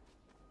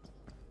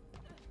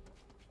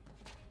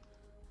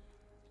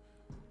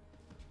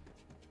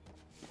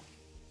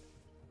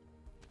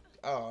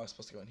 Oh, I was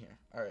supposed to go in here.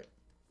 Alright.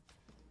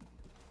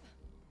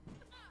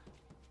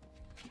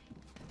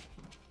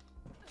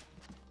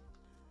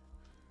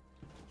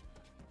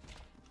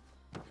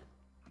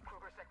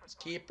 Let's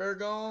keep her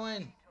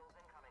going.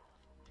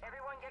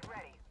 Everyone get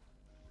ready.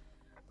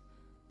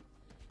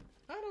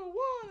 I don't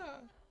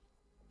wanna.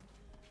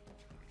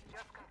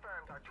 Just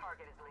confirmed our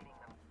target is leading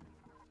them.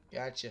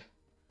 Gotcha.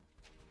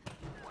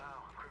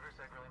 Wow,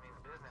 Riverside really means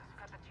business.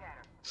 Cut the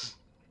chatter.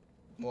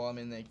 Well, I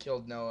mean, they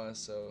killed Noah,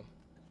 so...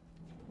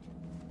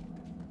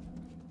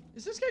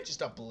 Is this guy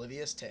just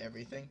oblivious to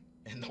everything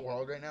in the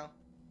world right now?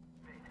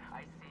 Faith,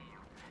 I see you.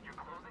 You're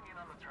closing in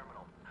on the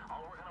terminal.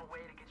 I'll work on a way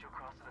to get you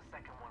across to the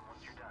second one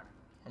once you're done.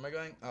 Where am I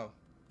going? Oh.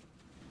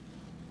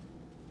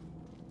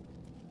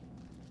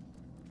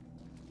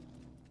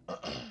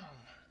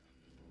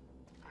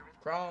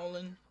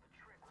 Crawling.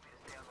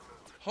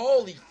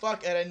 Holy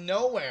fuck, out of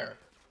nowhere.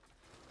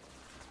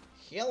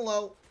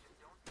 Hello.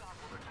 Don't stop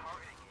while they're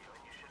targeting you,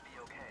 and you should be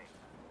okay.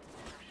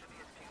 There should be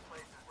a few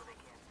places where they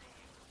can't see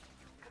you.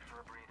 Good for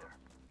a breather.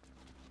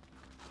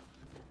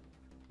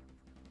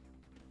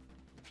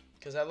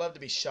 Because I love to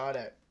be shot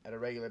at a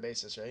regular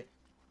basis, right?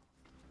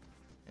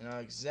 You know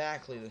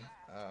exactly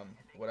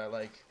what I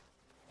like.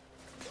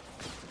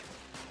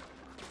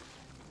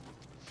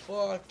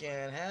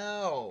 Fucking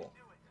hell.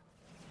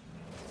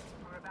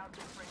 We're about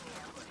to spring the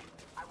ambush.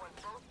 I want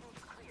both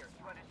routes clear.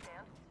 You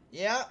understand?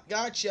 Yeah,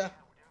 gotcha.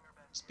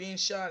 It's being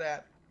shot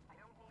at. I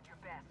don't need your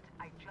best.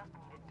 I just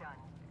need it done.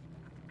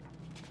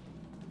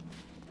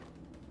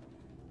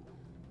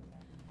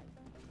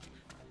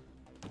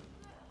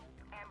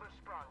 Ambush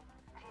sprung.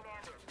 Team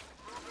Anders,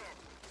 move in.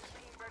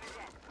 Team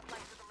Bernadette,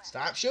 flank to the left.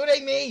 Stop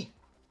shooting me!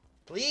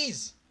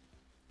 Please!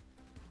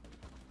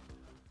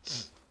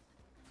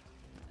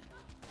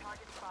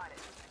 Target spotted.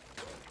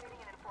 Training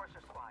an enforcer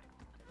squad.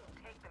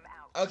 Take them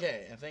out.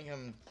 Okay, I think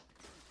I'm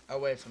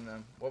away from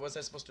them. What was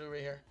I supposed to do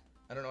right here?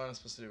 I don't know what I'm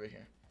supposed to do right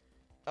here.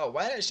 Oh,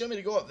 why did it show me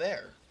to go up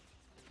there?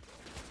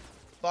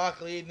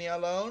 Fuck, leave me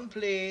alone,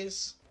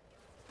 please.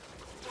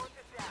 Forces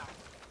down.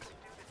 Pursue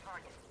the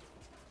target.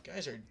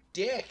 Guys are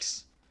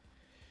dicks.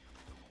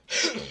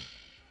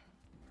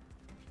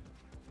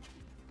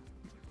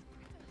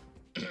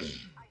 I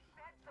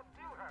said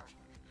subdue her.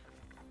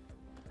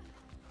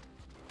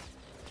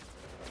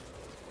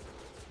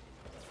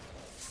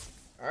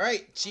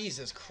 Alright,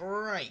 Jesus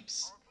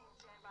Christ. All teams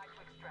stand by to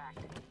extract.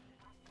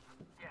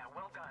 Yeah,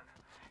 well done.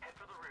 Head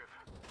for the roof.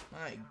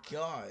 My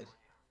God.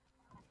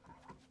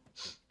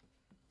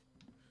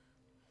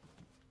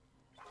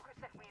 Kruger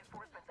said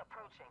reinforcements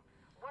approaching.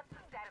 What's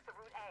the status of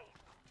Route A?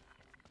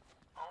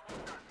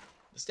 Almost done.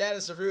 The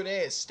status of Route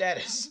A is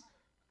status.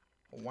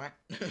 What?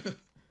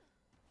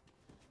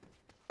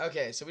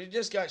 Okay, so we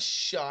just got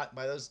shot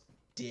by those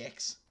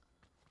dicks.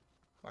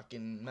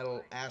 Fucking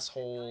metal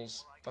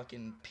assholes.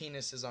 Fucking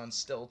penises on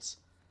stilts.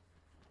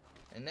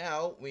 And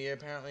now we are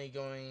apparently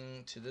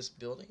going to this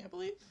building, I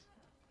believe.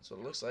 That's what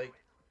it looks like.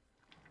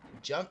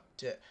 Jump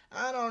to...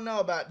 I don't know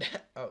about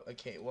that. Oh,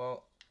 okay,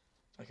 well...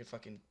 If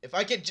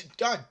I could...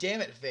 God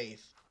damn it,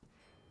 Faith.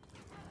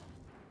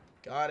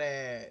 Got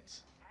it.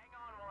 Hang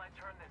on while I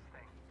turn this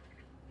thing.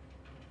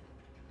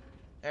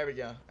 There we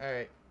go.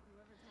 Alright.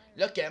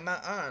 Look at my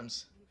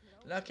arms.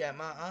 Look at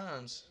my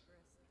arms.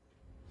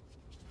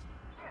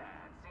 Yeah,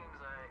 it seems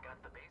I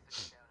got the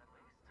basics down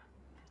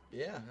at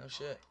least. Yeah, no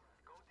shit.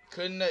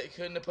 Couldn't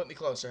have put me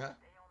closer, huh?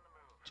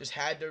 Just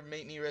had to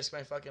make me risk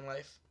my fucking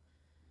life.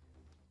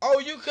 Oh,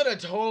 you could have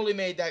totally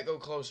made that go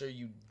closer,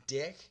 you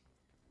dick.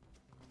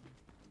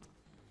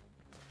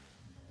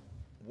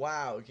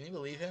 Wow, can you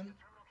believe him? The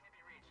terminal can't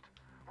be reached.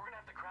 We're gonna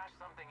have to crash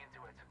something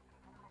into it.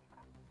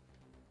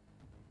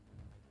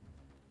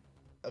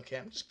 Okay,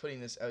 I'm just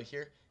putting this out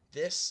here.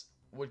 This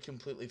would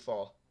completely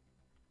fall.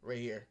 Right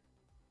here.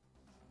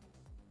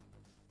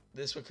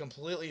 This would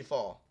completely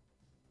fall.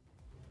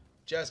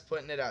 Just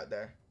putting it out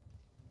there.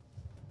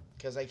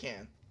 Because I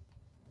can.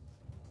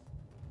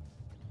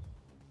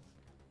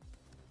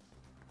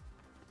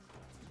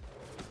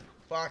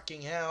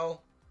 Fucking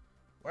hell.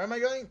 Where am I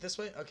going? This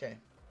way? Okay.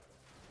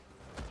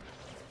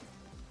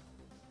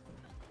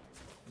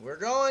 We're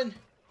going.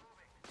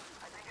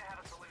 I think I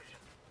have a solution.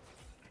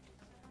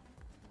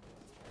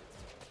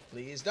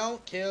 Please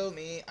don't kill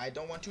me. I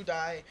don't want to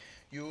die.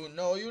 You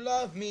know you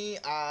love me.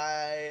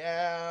 I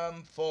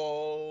am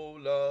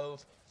full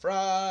of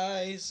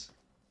fries.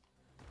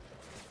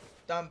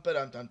 Dum ba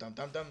dum dum dum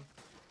dum dum.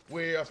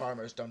 We are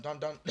farmers. Dum dum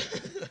dum.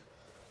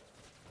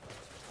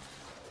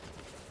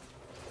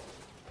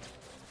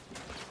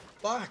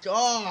 Fuck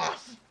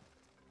off.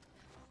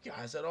 You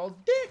guys are all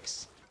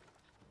dicks.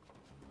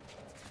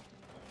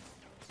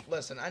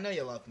 Listen, I know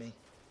you love me,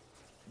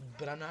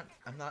 but I'm not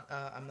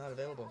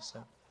available,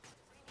 so.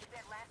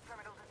 That last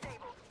terminal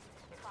disabled.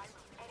 If I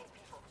lose any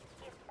people,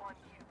 it's on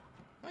you.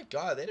 My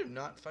god, they do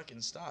not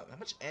fucking stop. How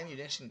much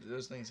ammunition do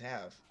those things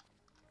have?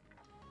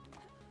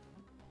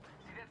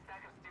 See that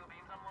stack of steel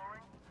beams I'm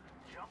lowering?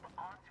 Jump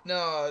onto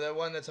No, the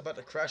one that's about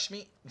to crush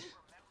me? Remember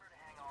to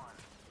hang on.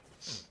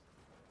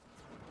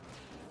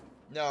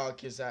 No,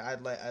 because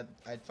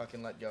I'd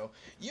fucking let go.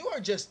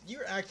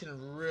 You're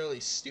acting really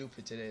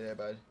stupid today there,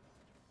 bud.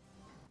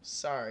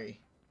 Sorry.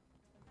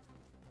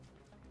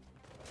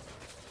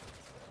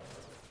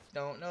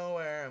 Don't know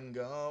where I'm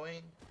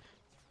going.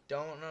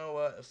 Don't know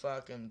what the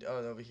fuck I'm...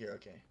 Oh, over here,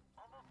 okay.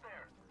 Almost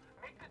there.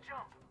 Make the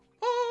jump.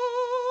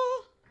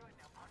 Oh! Good,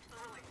 now punch the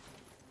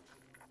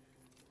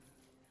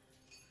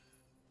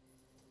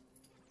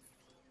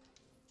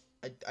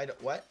release. I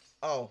don't... What?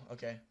 Oh,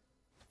 okay.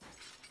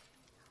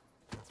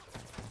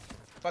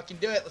 Fucking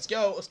do it. Let's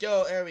go. Let's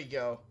go. There we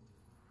go.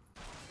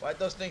 Why'd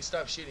those things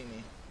stop shooting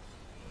me?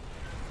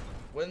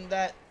 Wouldn't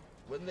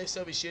they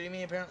still be shooting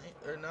me apparently?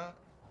 Or not?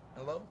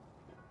 Hello?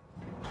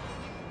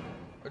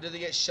 Or did they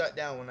get shut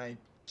down when I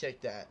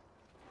kicked that?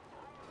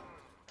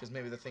 Because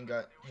maybe the thing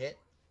got hit?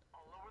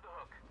 I'll lower the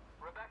hook.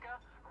 Rebecca,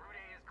 Route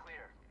A is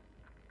clear.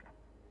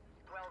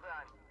 Well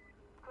done.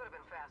 Could have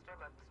been faster,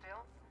 but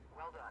still,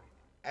 well done.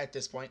 At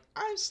this point,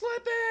 I'm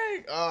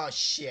slipping! Oh,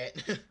 shit.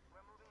 We're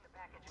moving the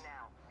package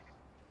now.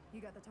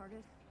 You got the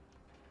target?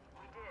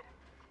 We did.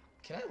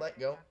 Can I let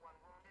go? One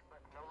wounded,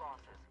 but no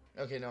losses.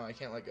 Okay, no, I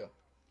can't let go.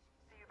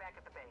 See you back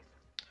at the base.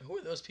 Who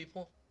are those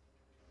people?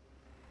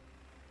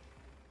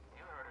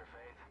 You heard her,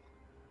 Faith.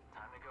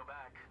 Time to go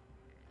back.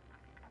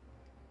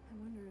 I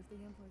wonder if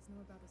the employees know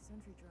about the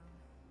sentry drone.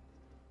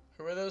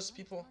 Who are those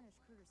people?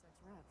 Tarnish Kruger's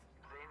rep.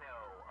 They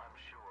know, I'm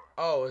sure.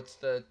 Oh, it's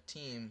the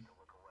team.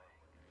 Look away.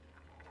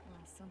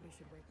 Well, somebody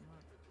should wake them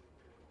up.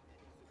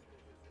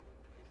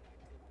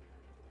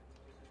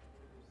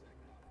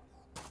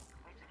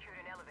 We secured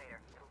an elevator.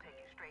 It'll take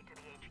you straight to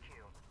the HQ.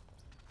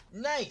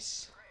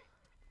 Nice! Great.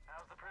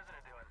 How's the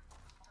prisoner doing?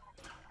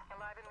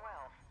 Alive and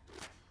well.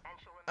 And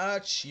she'll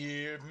remember.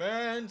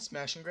 Achievement!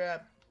 Smash and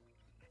grab.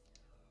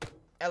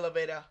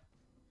 Elevator.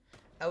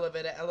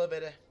 Elevator,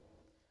 elevator.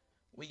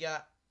 We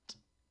got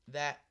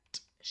that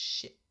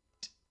shit.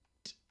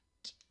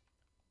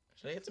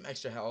 Should I get some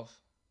extra health?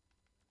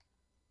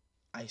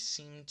 I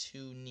seem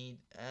to need...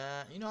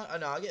 you know what? Oh,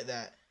 no, I'll get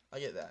that. I'll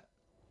get that.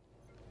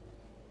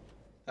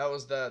 That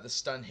was the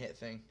stun hit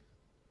thing.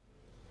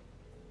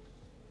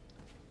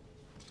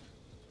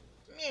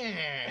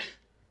 Yeah.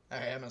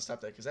 Alright, I'm gonna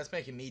stop that because that's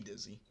making me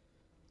dizzy.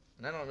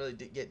 And I don't really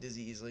get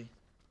dizzy easily.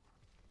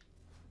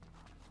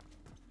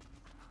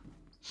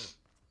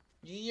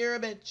 You're a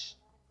bitch.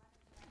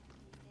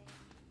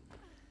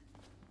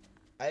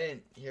 I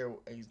didn't hear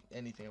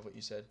anything of what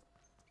you said.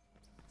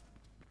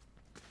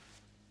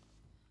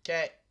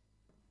 Okay.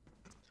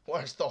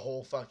 Watch the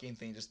whole fucking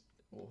thing just...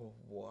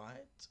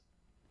 What?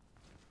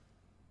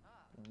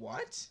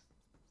 What?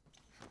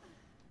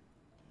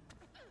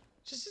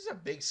 Just is a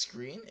big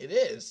screen? It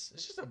is.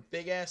 It's just a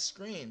big ass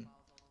screen.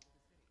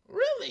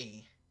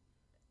 Really?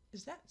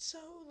 Is that so,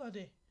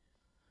 laddie?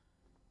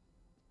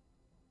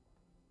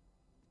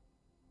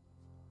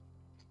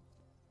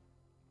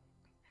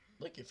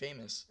 Look, you're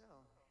famous. So,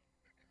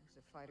 there's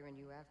a fighter in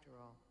you after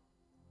all.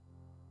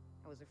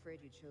 I was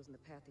afraid you'd chosen the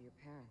path of your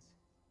parents.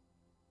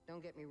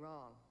 Don't get me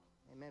wrong.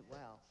 They meant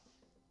well.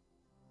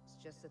 It's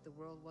just that the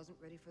world wasn't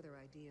ready for their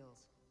ideals.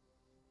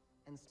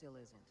 And still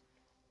isn't.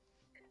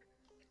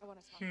 I want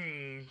to talk to you.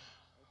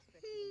 I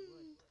expected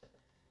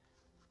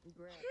they would.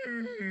 Grab. What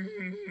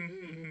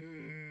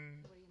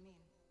do you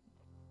mean?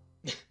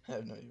 I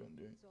have no idea what I'm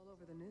doing. It's all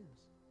over the news.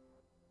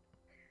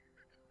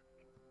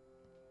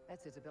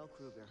 That's Isabel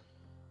Kruger.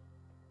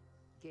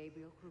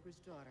 Gabriel Kruger's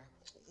daughter.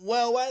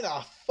 Well, why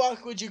the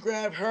fuck would you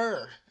grab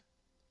her?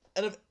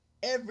 Out of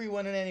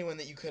everyone and anyone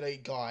that you could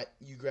have got,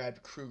 you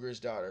grabbed Kruger's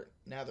daughter.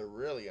 Now they're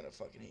really gonna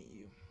fucking hate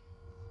you.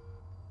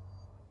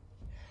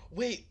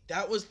 Wait,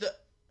 that was the...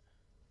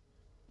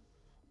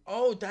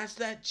 Oh, that's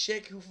that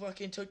chick who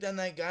fucking took down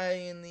that guy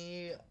in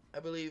the, I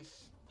believe,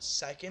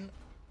 first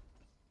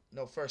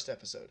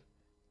episode.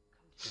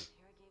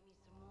 Interrogate me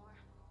some more.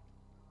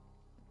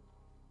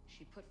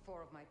 She put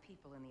 4 of my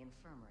people in the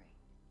infirmary.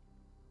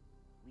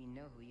 We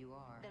know who you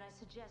are. Then I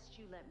suggest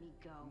you let me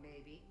go.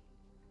 Maybe.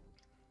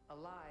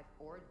 Alive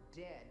or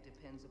dead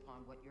depends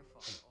upon what your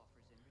father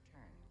offers in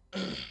return.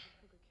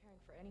 Kruger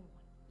caring for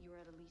anyone. You were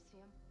at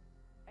Elysium?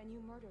 And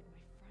you murdered my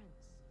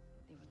friends.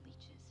 They were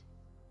leeches.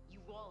 You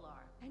all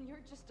are. And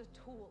you're just a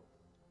tool.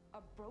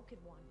 A broken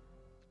one.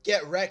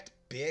 Get wrecked,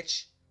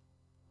 bitch.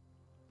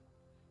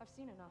 I've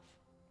seen enough.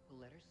 We'll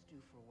let her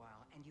stew for a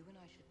while, and you and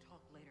I should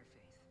talk later,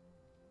 Faith.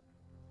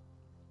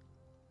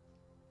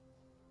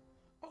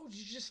 Oh, did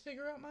you just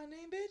figure out my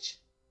name, bitch?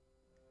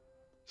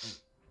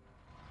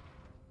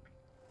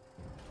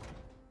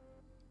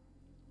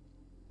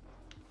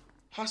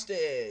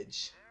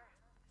 Hostage.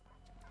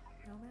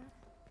 No, man?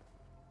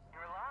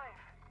 You're alive.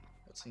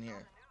 What's in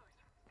here?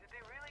 Did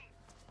they really?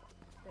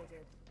 They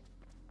did.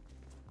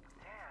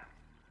 Damn.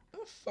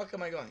 Where the fuck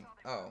am I going?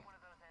 Oh. One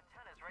of those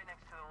antennas right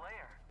next to the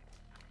layer.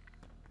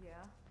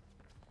 Yeah?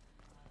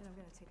 Then I'm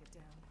gonna take it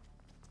down.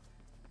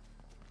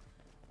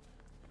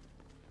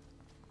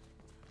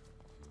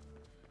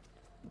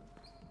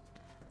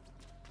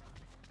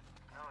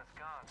 Oh, it's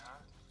gone, huh?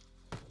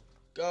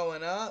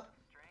 Going up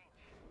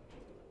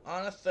Strange.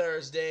 on a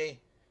Thursday.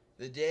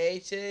 The day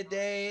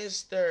today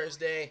is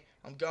Thursday.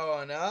 I'm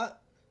going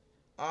up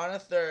on a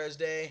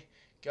Thursday.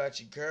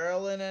 Got your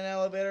girl in an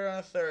elevator on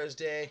a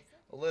Thursday.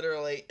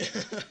 Literally. I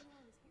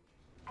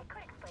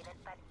could explain it,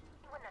 but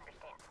you wouldn't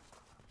understand.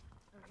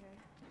 Okay.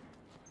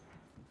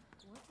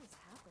 What just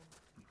happened?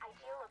 I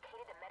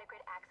geolocated a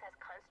metagrid access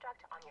construct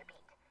on your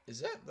beat.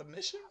 Is that the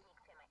mission? Help me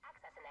expand my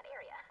access in that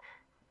area.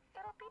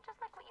 It'll be just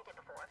like what you did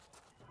before.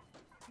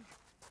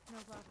 No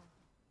problem.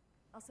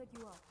 I'll set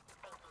you up.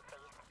 Thank you,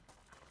 Faith.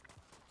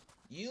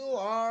 You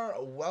are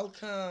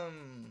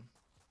welcome.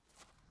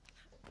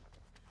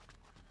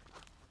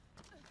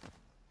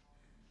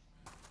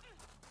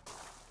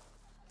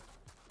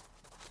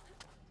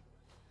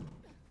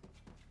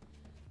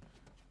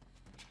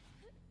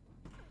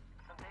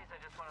 Some days I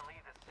just want to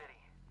leave the city.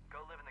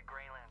 Go live in the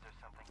Greylands or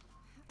something.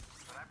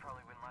 But I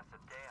probably wouldn't last a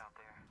day out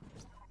there.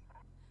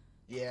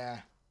 Yeah.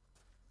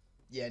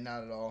 Yeah,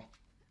 not at all.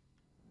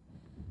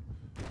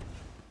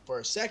 For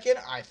a second,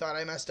 I thought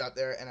I messed up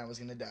there and I was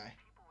gonna die.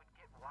 People would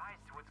get wise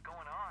to what's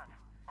going on.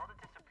 All the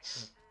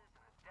disappearances and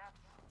the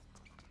deaths.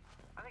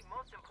 I think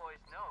most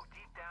employees know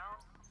deep down,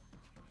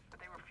 but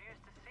they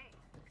refuse to see.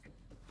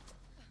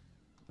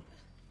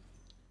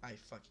 I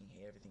fucking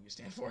hate everything you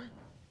stand for.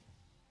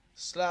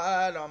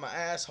 Slide on my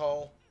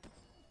asshole.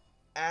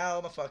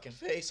 Ow, my fucking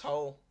face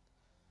hole.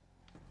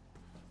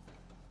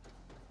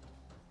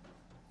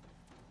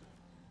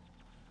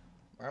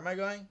 Where am I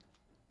going?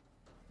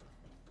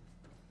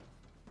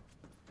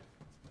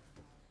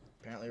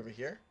 Apparently over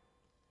here.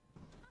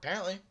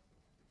 Apparently.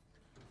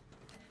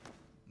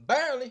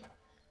 Barely.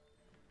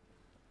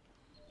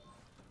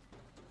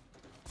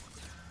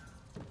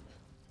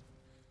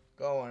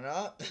 Going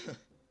up. Who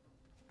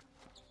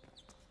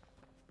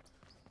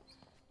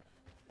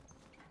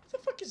the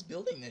fuck is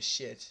building this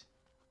shit?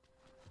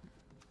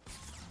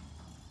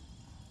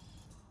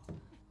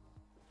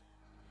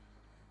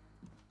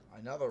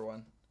 Another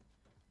one.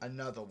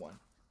 Another one.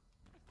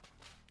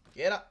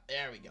 Get up.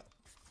 There we go.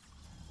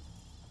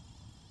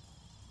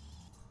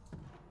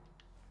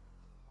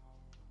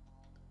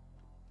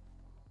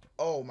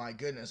 Oh my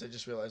goodness, I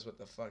just realized what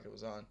the fuck it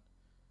was on.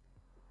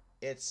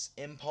 It's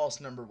impulse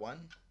number 1.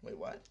 Wait,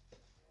 what?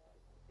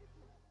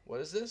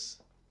 What is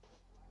this?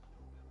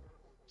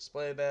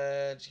 Display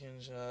badge.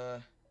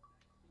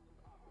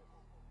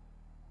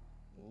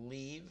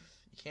 Leave.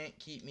 You can't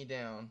keep me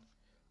down.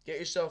 Get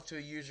yourself to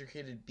a user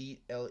created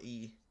beat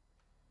LE.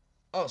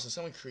 Oh, so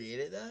someone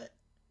created that?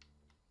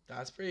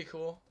 That's pretty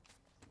cool.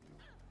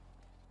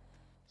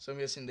 So I'm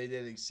guessing they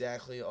did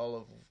exactly all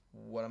of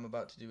what I'm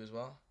about to do as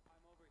well.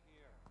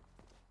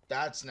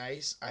 That's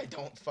nice. I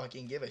don't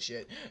fucking give a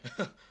shit.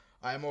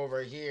 I'm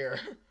over here.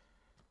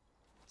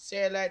 Say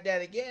it like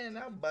that again and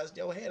I'll bust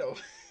your head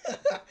off.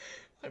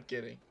 I'm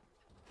kidding.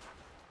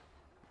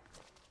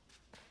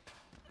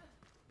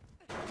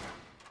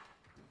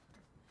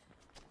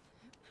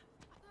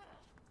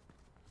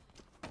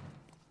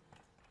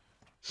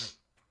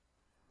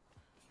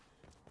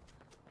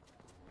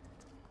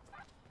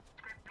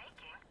 Script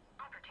baking.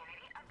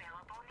 Opportunity available.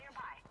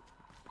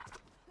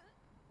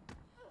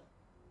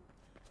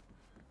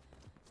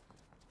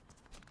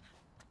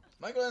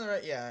 Am I going the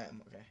right? Yeah, I am.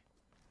 Okay.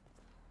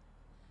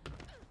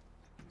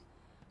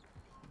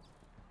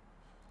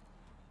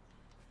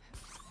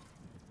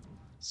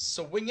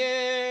 Swinging.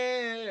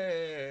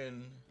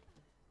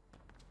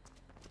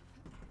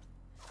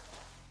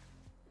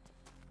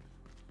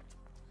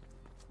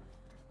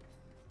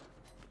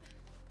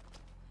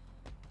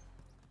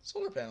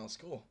 Solar panels,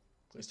 cool.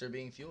 At least they're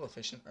being fuel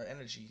efficient or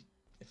energy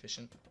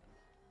efficient.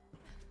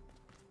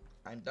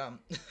 I'm dumb.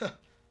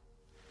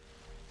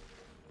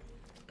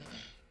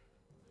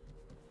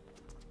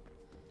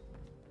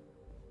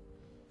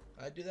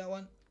 I do that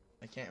one?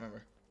 I can't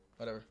remember.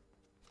 Whatever.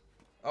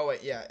 Oh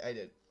wait, yeah, I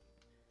did.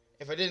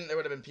 If I didn't, there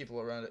would have been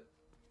people around it.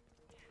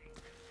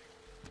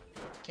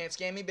 Can't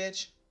scam me,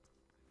 bitch.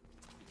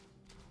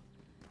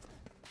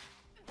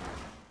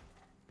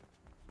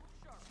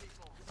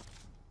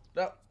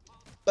 No.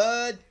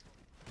 Bud.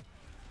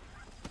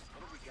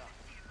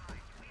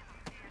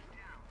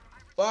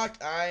 Fuck,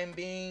 I'm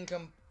being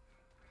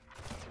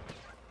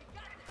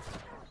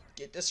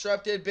Get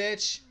disrupted,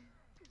 bitch.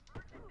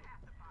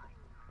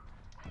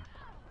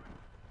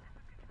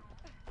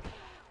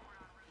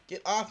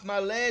 Get off my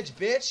ledge,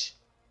 bitch.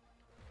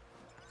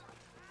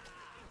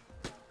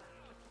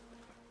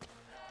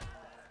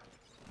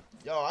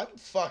 Yo, I'm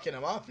fucking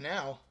him up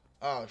now.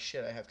 Oh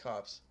shit, I have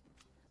cops.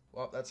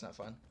 Well, that's not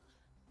fun.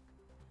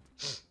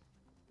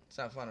 It's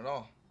not fun at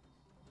all.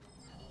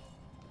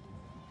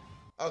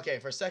 Okay,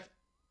 for a sec.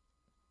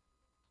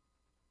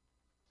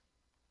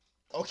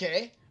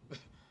 Okay.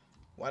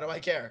 Why do I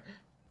care?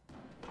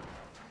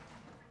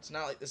 It's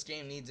not like this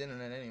game needs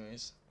internet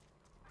anyways.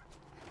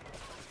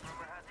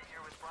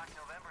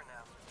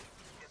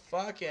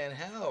 Fucking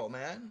hell,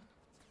 man.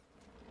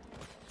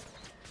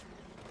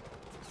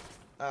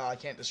 Oh, I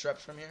can't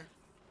disrupt from here.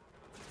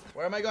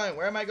 Where am I going?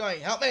 Where am I going?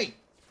 Help me!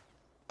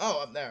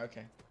 Oh, up there,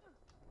 okay.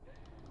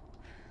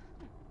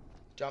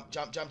 Jump,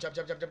 jump, jump, jump,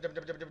 jump, jump, jump, jump,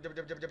 jump, jump, jump, jump,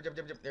 jump, jump, jump,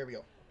 jump, jump. There we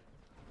go.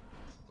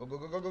 Go, go,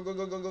 go, go, go, go,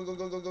 go, go, go,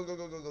 go, go, go, go, go,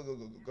 go, go, go, go,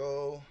 go,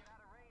 go.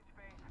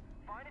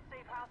 Find a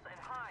safe house and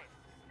hide.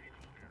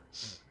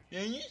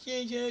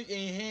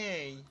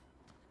 Hey.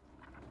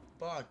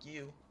 Fuck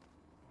you.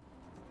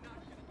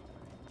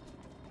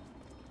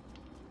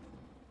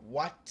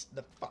 What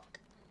the fuck?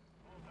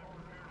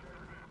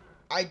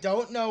 I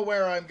don't know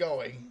where I'm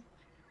going.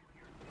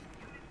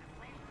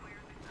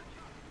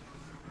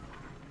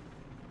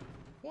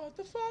 What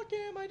the fuck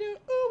am I doing?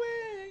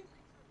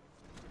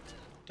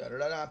 Da da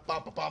da da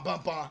ba ba ba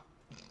ba ba.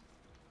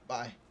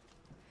 Bye.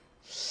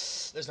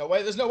 There's no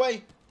way. There's no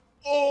way.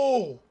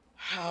 Oh!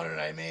 How did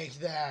I make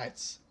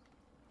that?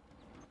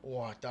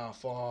 What the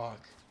fuck?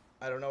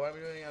 I don't know what I'm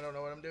doing. I don't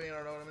know what I'm doing. I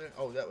don't know what I'm doing.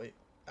 Oh, that way.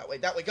 That way.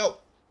 That way. Go.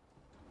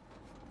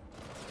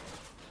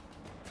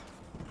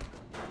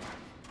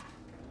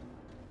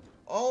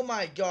 Oh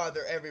my god,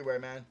 they're everywhere,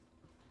 man.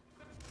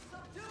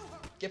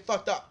 Get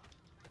fucked up.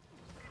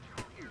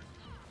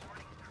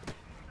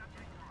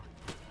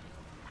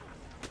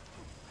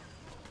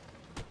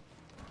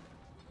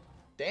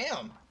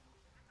 Damn.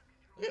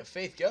 Look at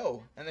Faith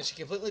go. And then she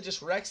completely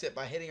just wrecks it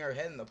by hitting her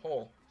head in the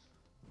pole.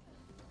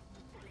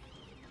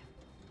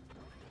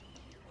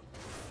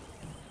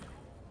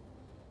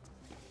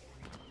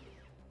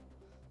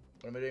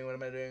 What am I doing? What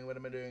am I doing? What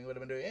am I doing? What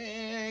am I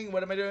doing?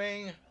 What am I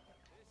doing?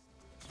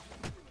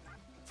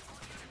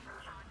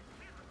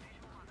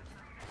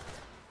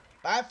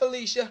 Bye,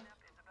 Felicia.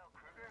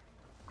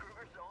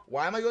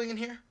 Why am I going in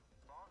here?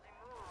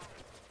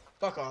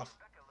 Fuck off.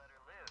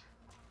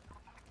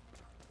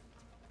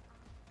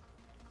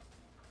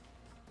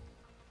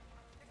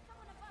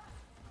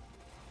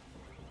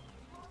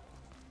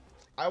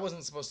 I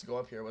wasn't supposed to go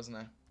up here, wasn't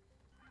I?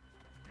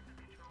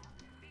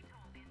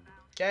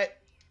 Okay.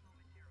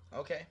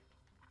 Okay.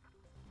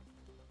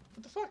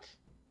 What the fuck?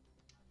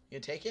 You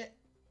take it?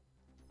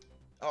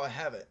 Oh, I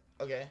have it.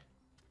 Okay.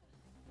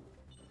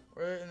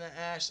 Where in the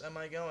ash am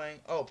I going?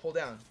 Oh, pull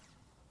down.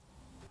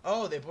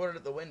 Oh, they boarded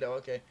at the window.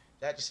 Okay.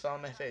 That just fell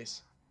on my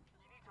face.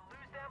 You need to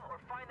lose them or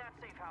find that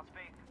safe house,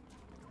 Faith.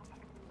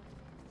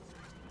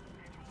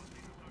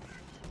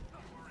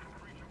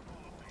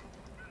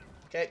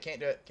 Okay, can't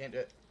do it. Can't do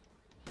it.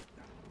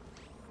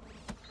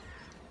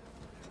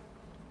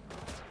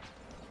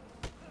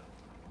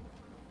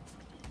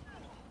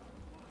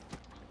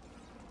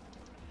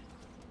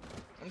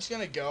 I'm just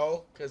gonna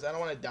go, because I don't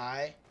want to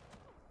die.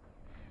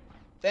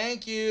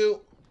 Thank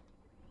you!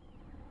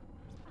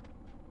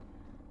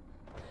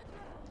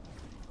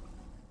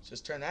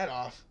 Just turn that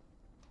off.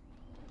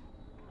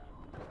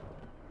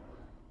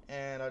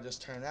 And I'll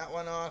just turn that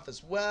one off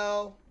as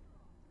well.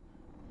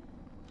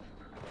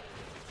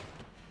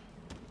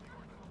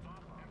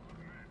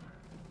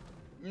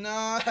 No,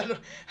 I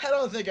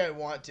don't think I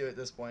want to at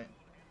this point.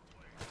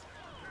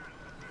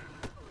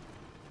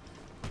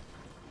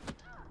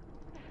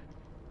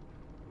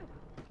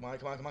 Come on,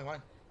 come on, come on, come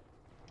on.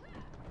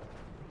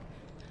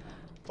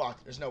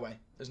 Fuck, there's no way.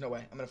 There's no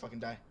way. I'm gonna fucking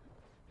die.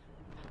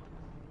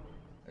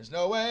 There's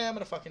no way I'm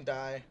gonna fucking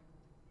die.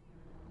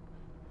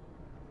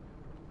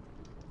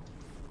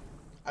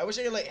 I wish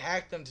I could, like,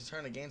 hack them to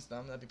turn against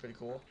them. That'd be pretty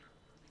cool.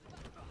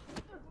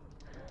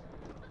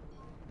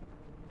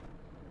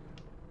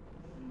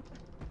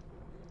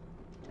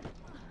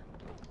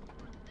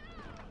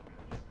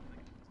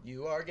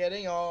 You are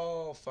getting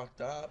all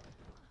fucked up.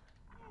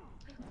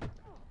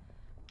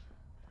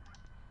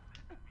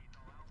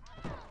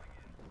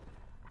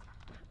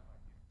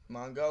 Come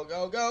on, go,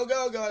 go, go,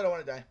 go, go. I don't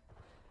want to die.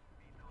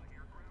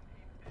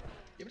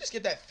 You ever just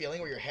get that feeling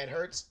where your head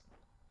hurts?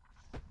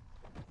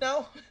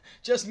 No?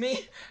 Just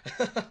me?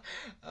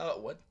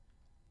 What? What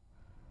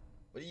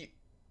are you...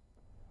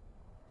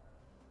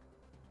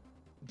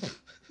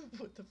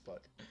 What the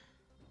fuck?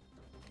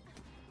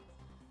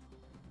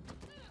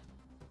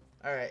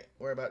 Alright,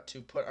 we're about to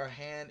put our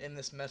hand in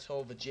this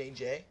metal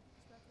vajayjay.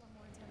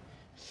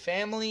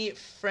 Family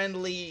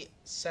friendly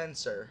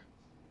sensor.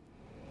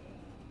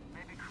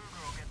 Maybe Kruger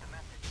will get the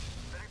message.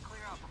 Better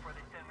clear out before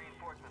they send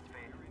reinforcements,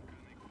 Faith.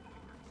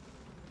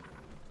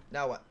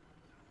 Now what?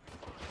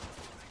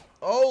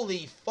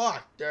 Holy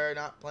fuck, they're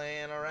not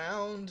playing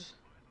around.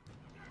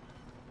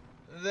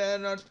 They're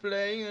not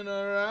playing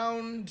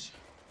around.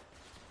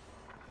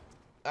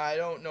 I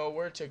don't know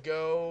where to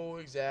go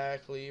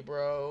exactly,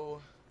 bro.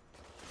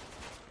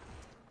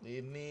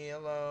 Leave me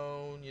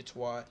alone, you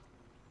twat.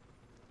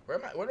 Where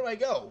am I? Where do I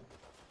go?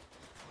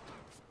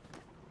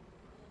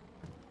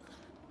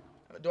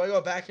 Do I go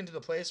back into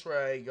the place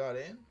where I got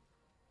in?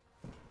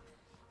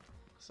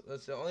 So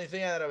that's the only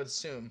thing that I would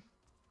assume.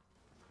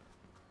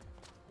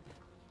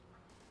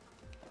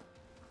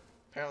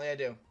 Apparently I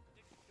do.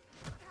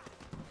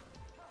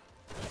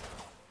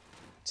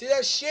 See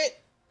that shit?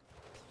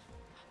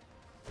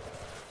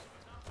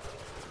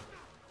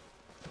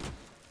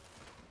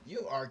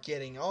 You are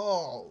getting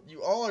all...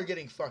 You all are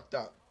getting fucked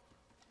up.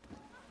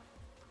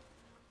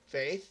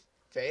 Faith?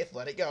 Faith,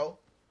 let it go.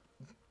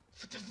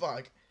 What the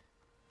fuck?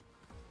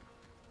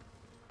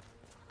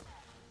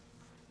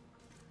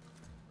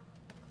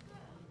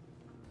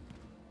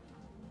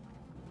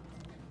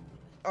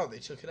 Oh, they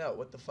took it out.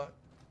 What the fuck?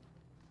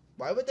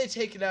 Why would they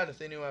take it out if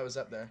they knew I was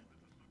up there?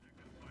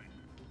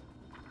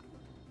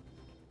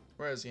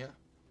 Where is he, huh?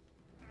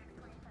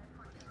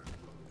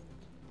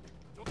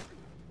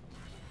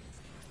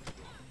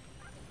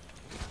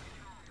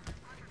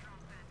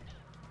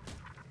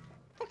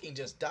 Fucking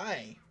just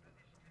die.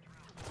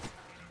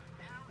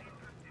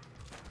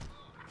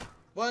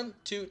 1,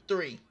 2,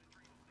 3,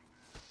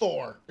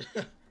 4.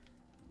 I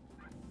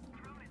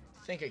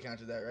think I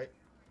counted that right.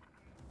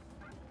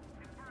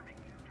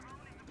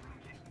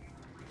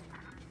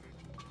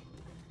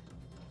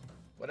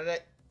 What did I...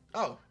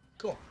 Oh,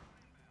 cool.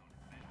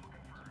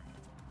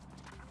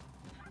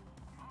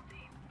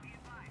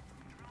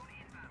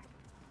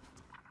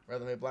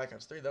 Rather play Black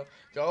Ops 3 though.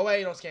 Go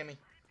away, don't scam me.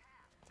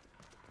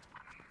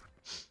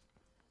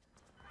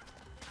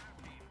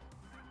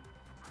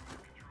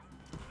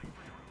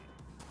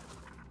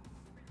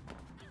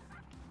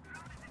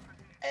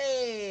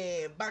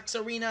 Hey,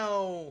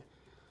 Boxerino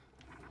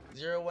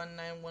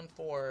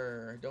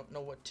 01914. Don't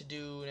know what to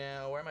do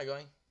now. Where am I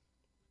going?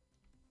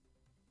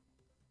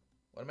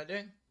 What am I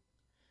doing?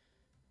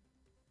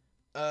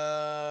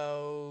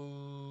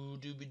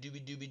 Doobie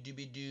doobie doobie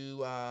doobie doo.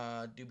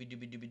 Doobie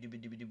doobie doobie doobie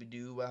doobie doobie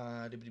doo.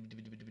 Doobie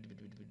doobie doobie doobie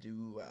doobie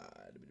doo.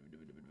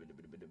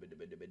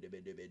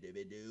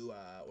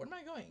 Where am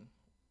I going?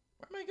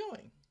 Where am I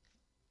going?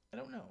 I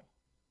don't know.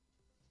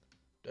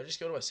 Do I just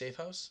go to a safe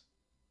house?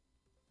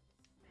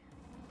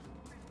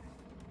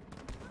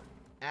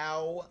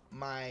 Ow,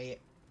 my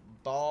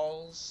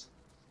balls.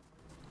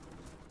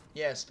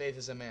 Yes, Faith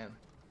is a man.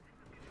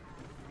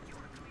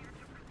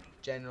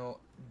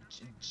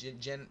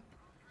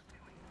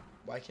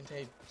 Why can't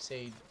I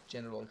say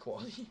genital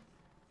equality?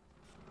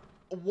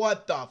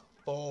 What the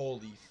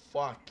holy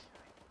fuck?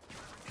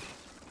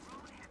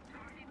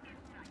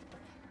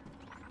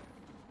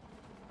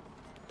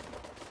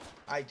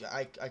 I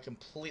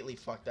completely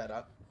fucked that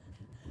up.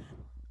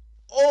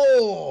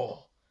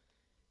 Oh!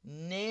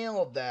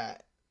 Nailed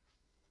that.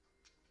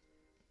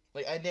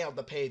 Like, I nailed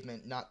the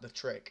pavement, not the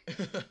trick.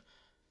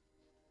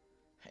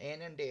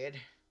 And I'm dead.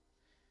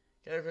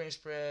 Get everything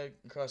spread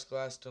across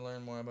glass to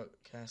learn more about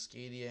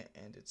Cascadia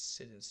and its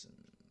citizens.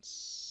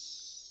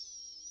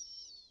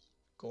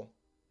 Cool.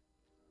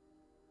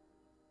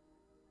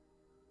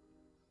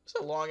 It's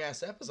a long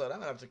ass episode. I'm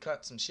gonna have to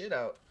cut some shit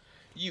out.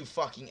 You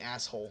fucking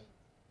asshole.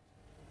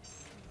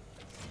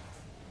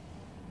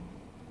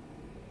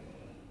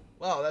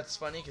 Well, that's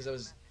funny because I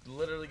was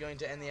literally going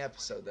to end the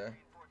episode there.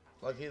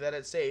 Lucky that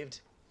it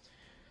saved.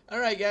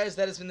 Alright guys,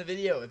 that has been the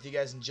video. If you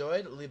guys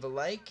enjoyed, leave a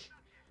like.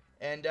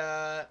 And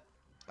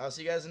I'll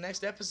see you guys in the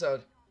next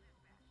episode.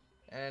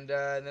 And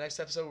in the next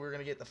episode, we're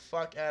going to get the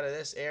fuck out of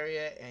this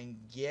area and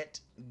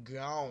get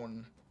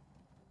gone.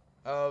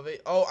 Oh,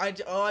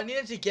 I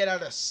needed to get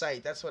out of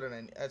sight. That's what I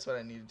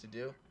needed to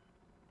do.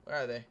 Where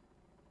are they?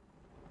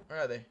 Where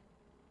are they?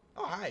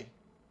 Oh, hi.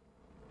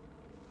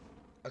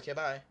 Okay,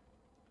 bye.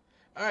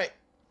 Alright.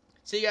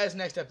 See you guys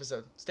next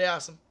episode. Stay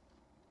awesome.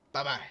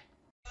 Bye-bye.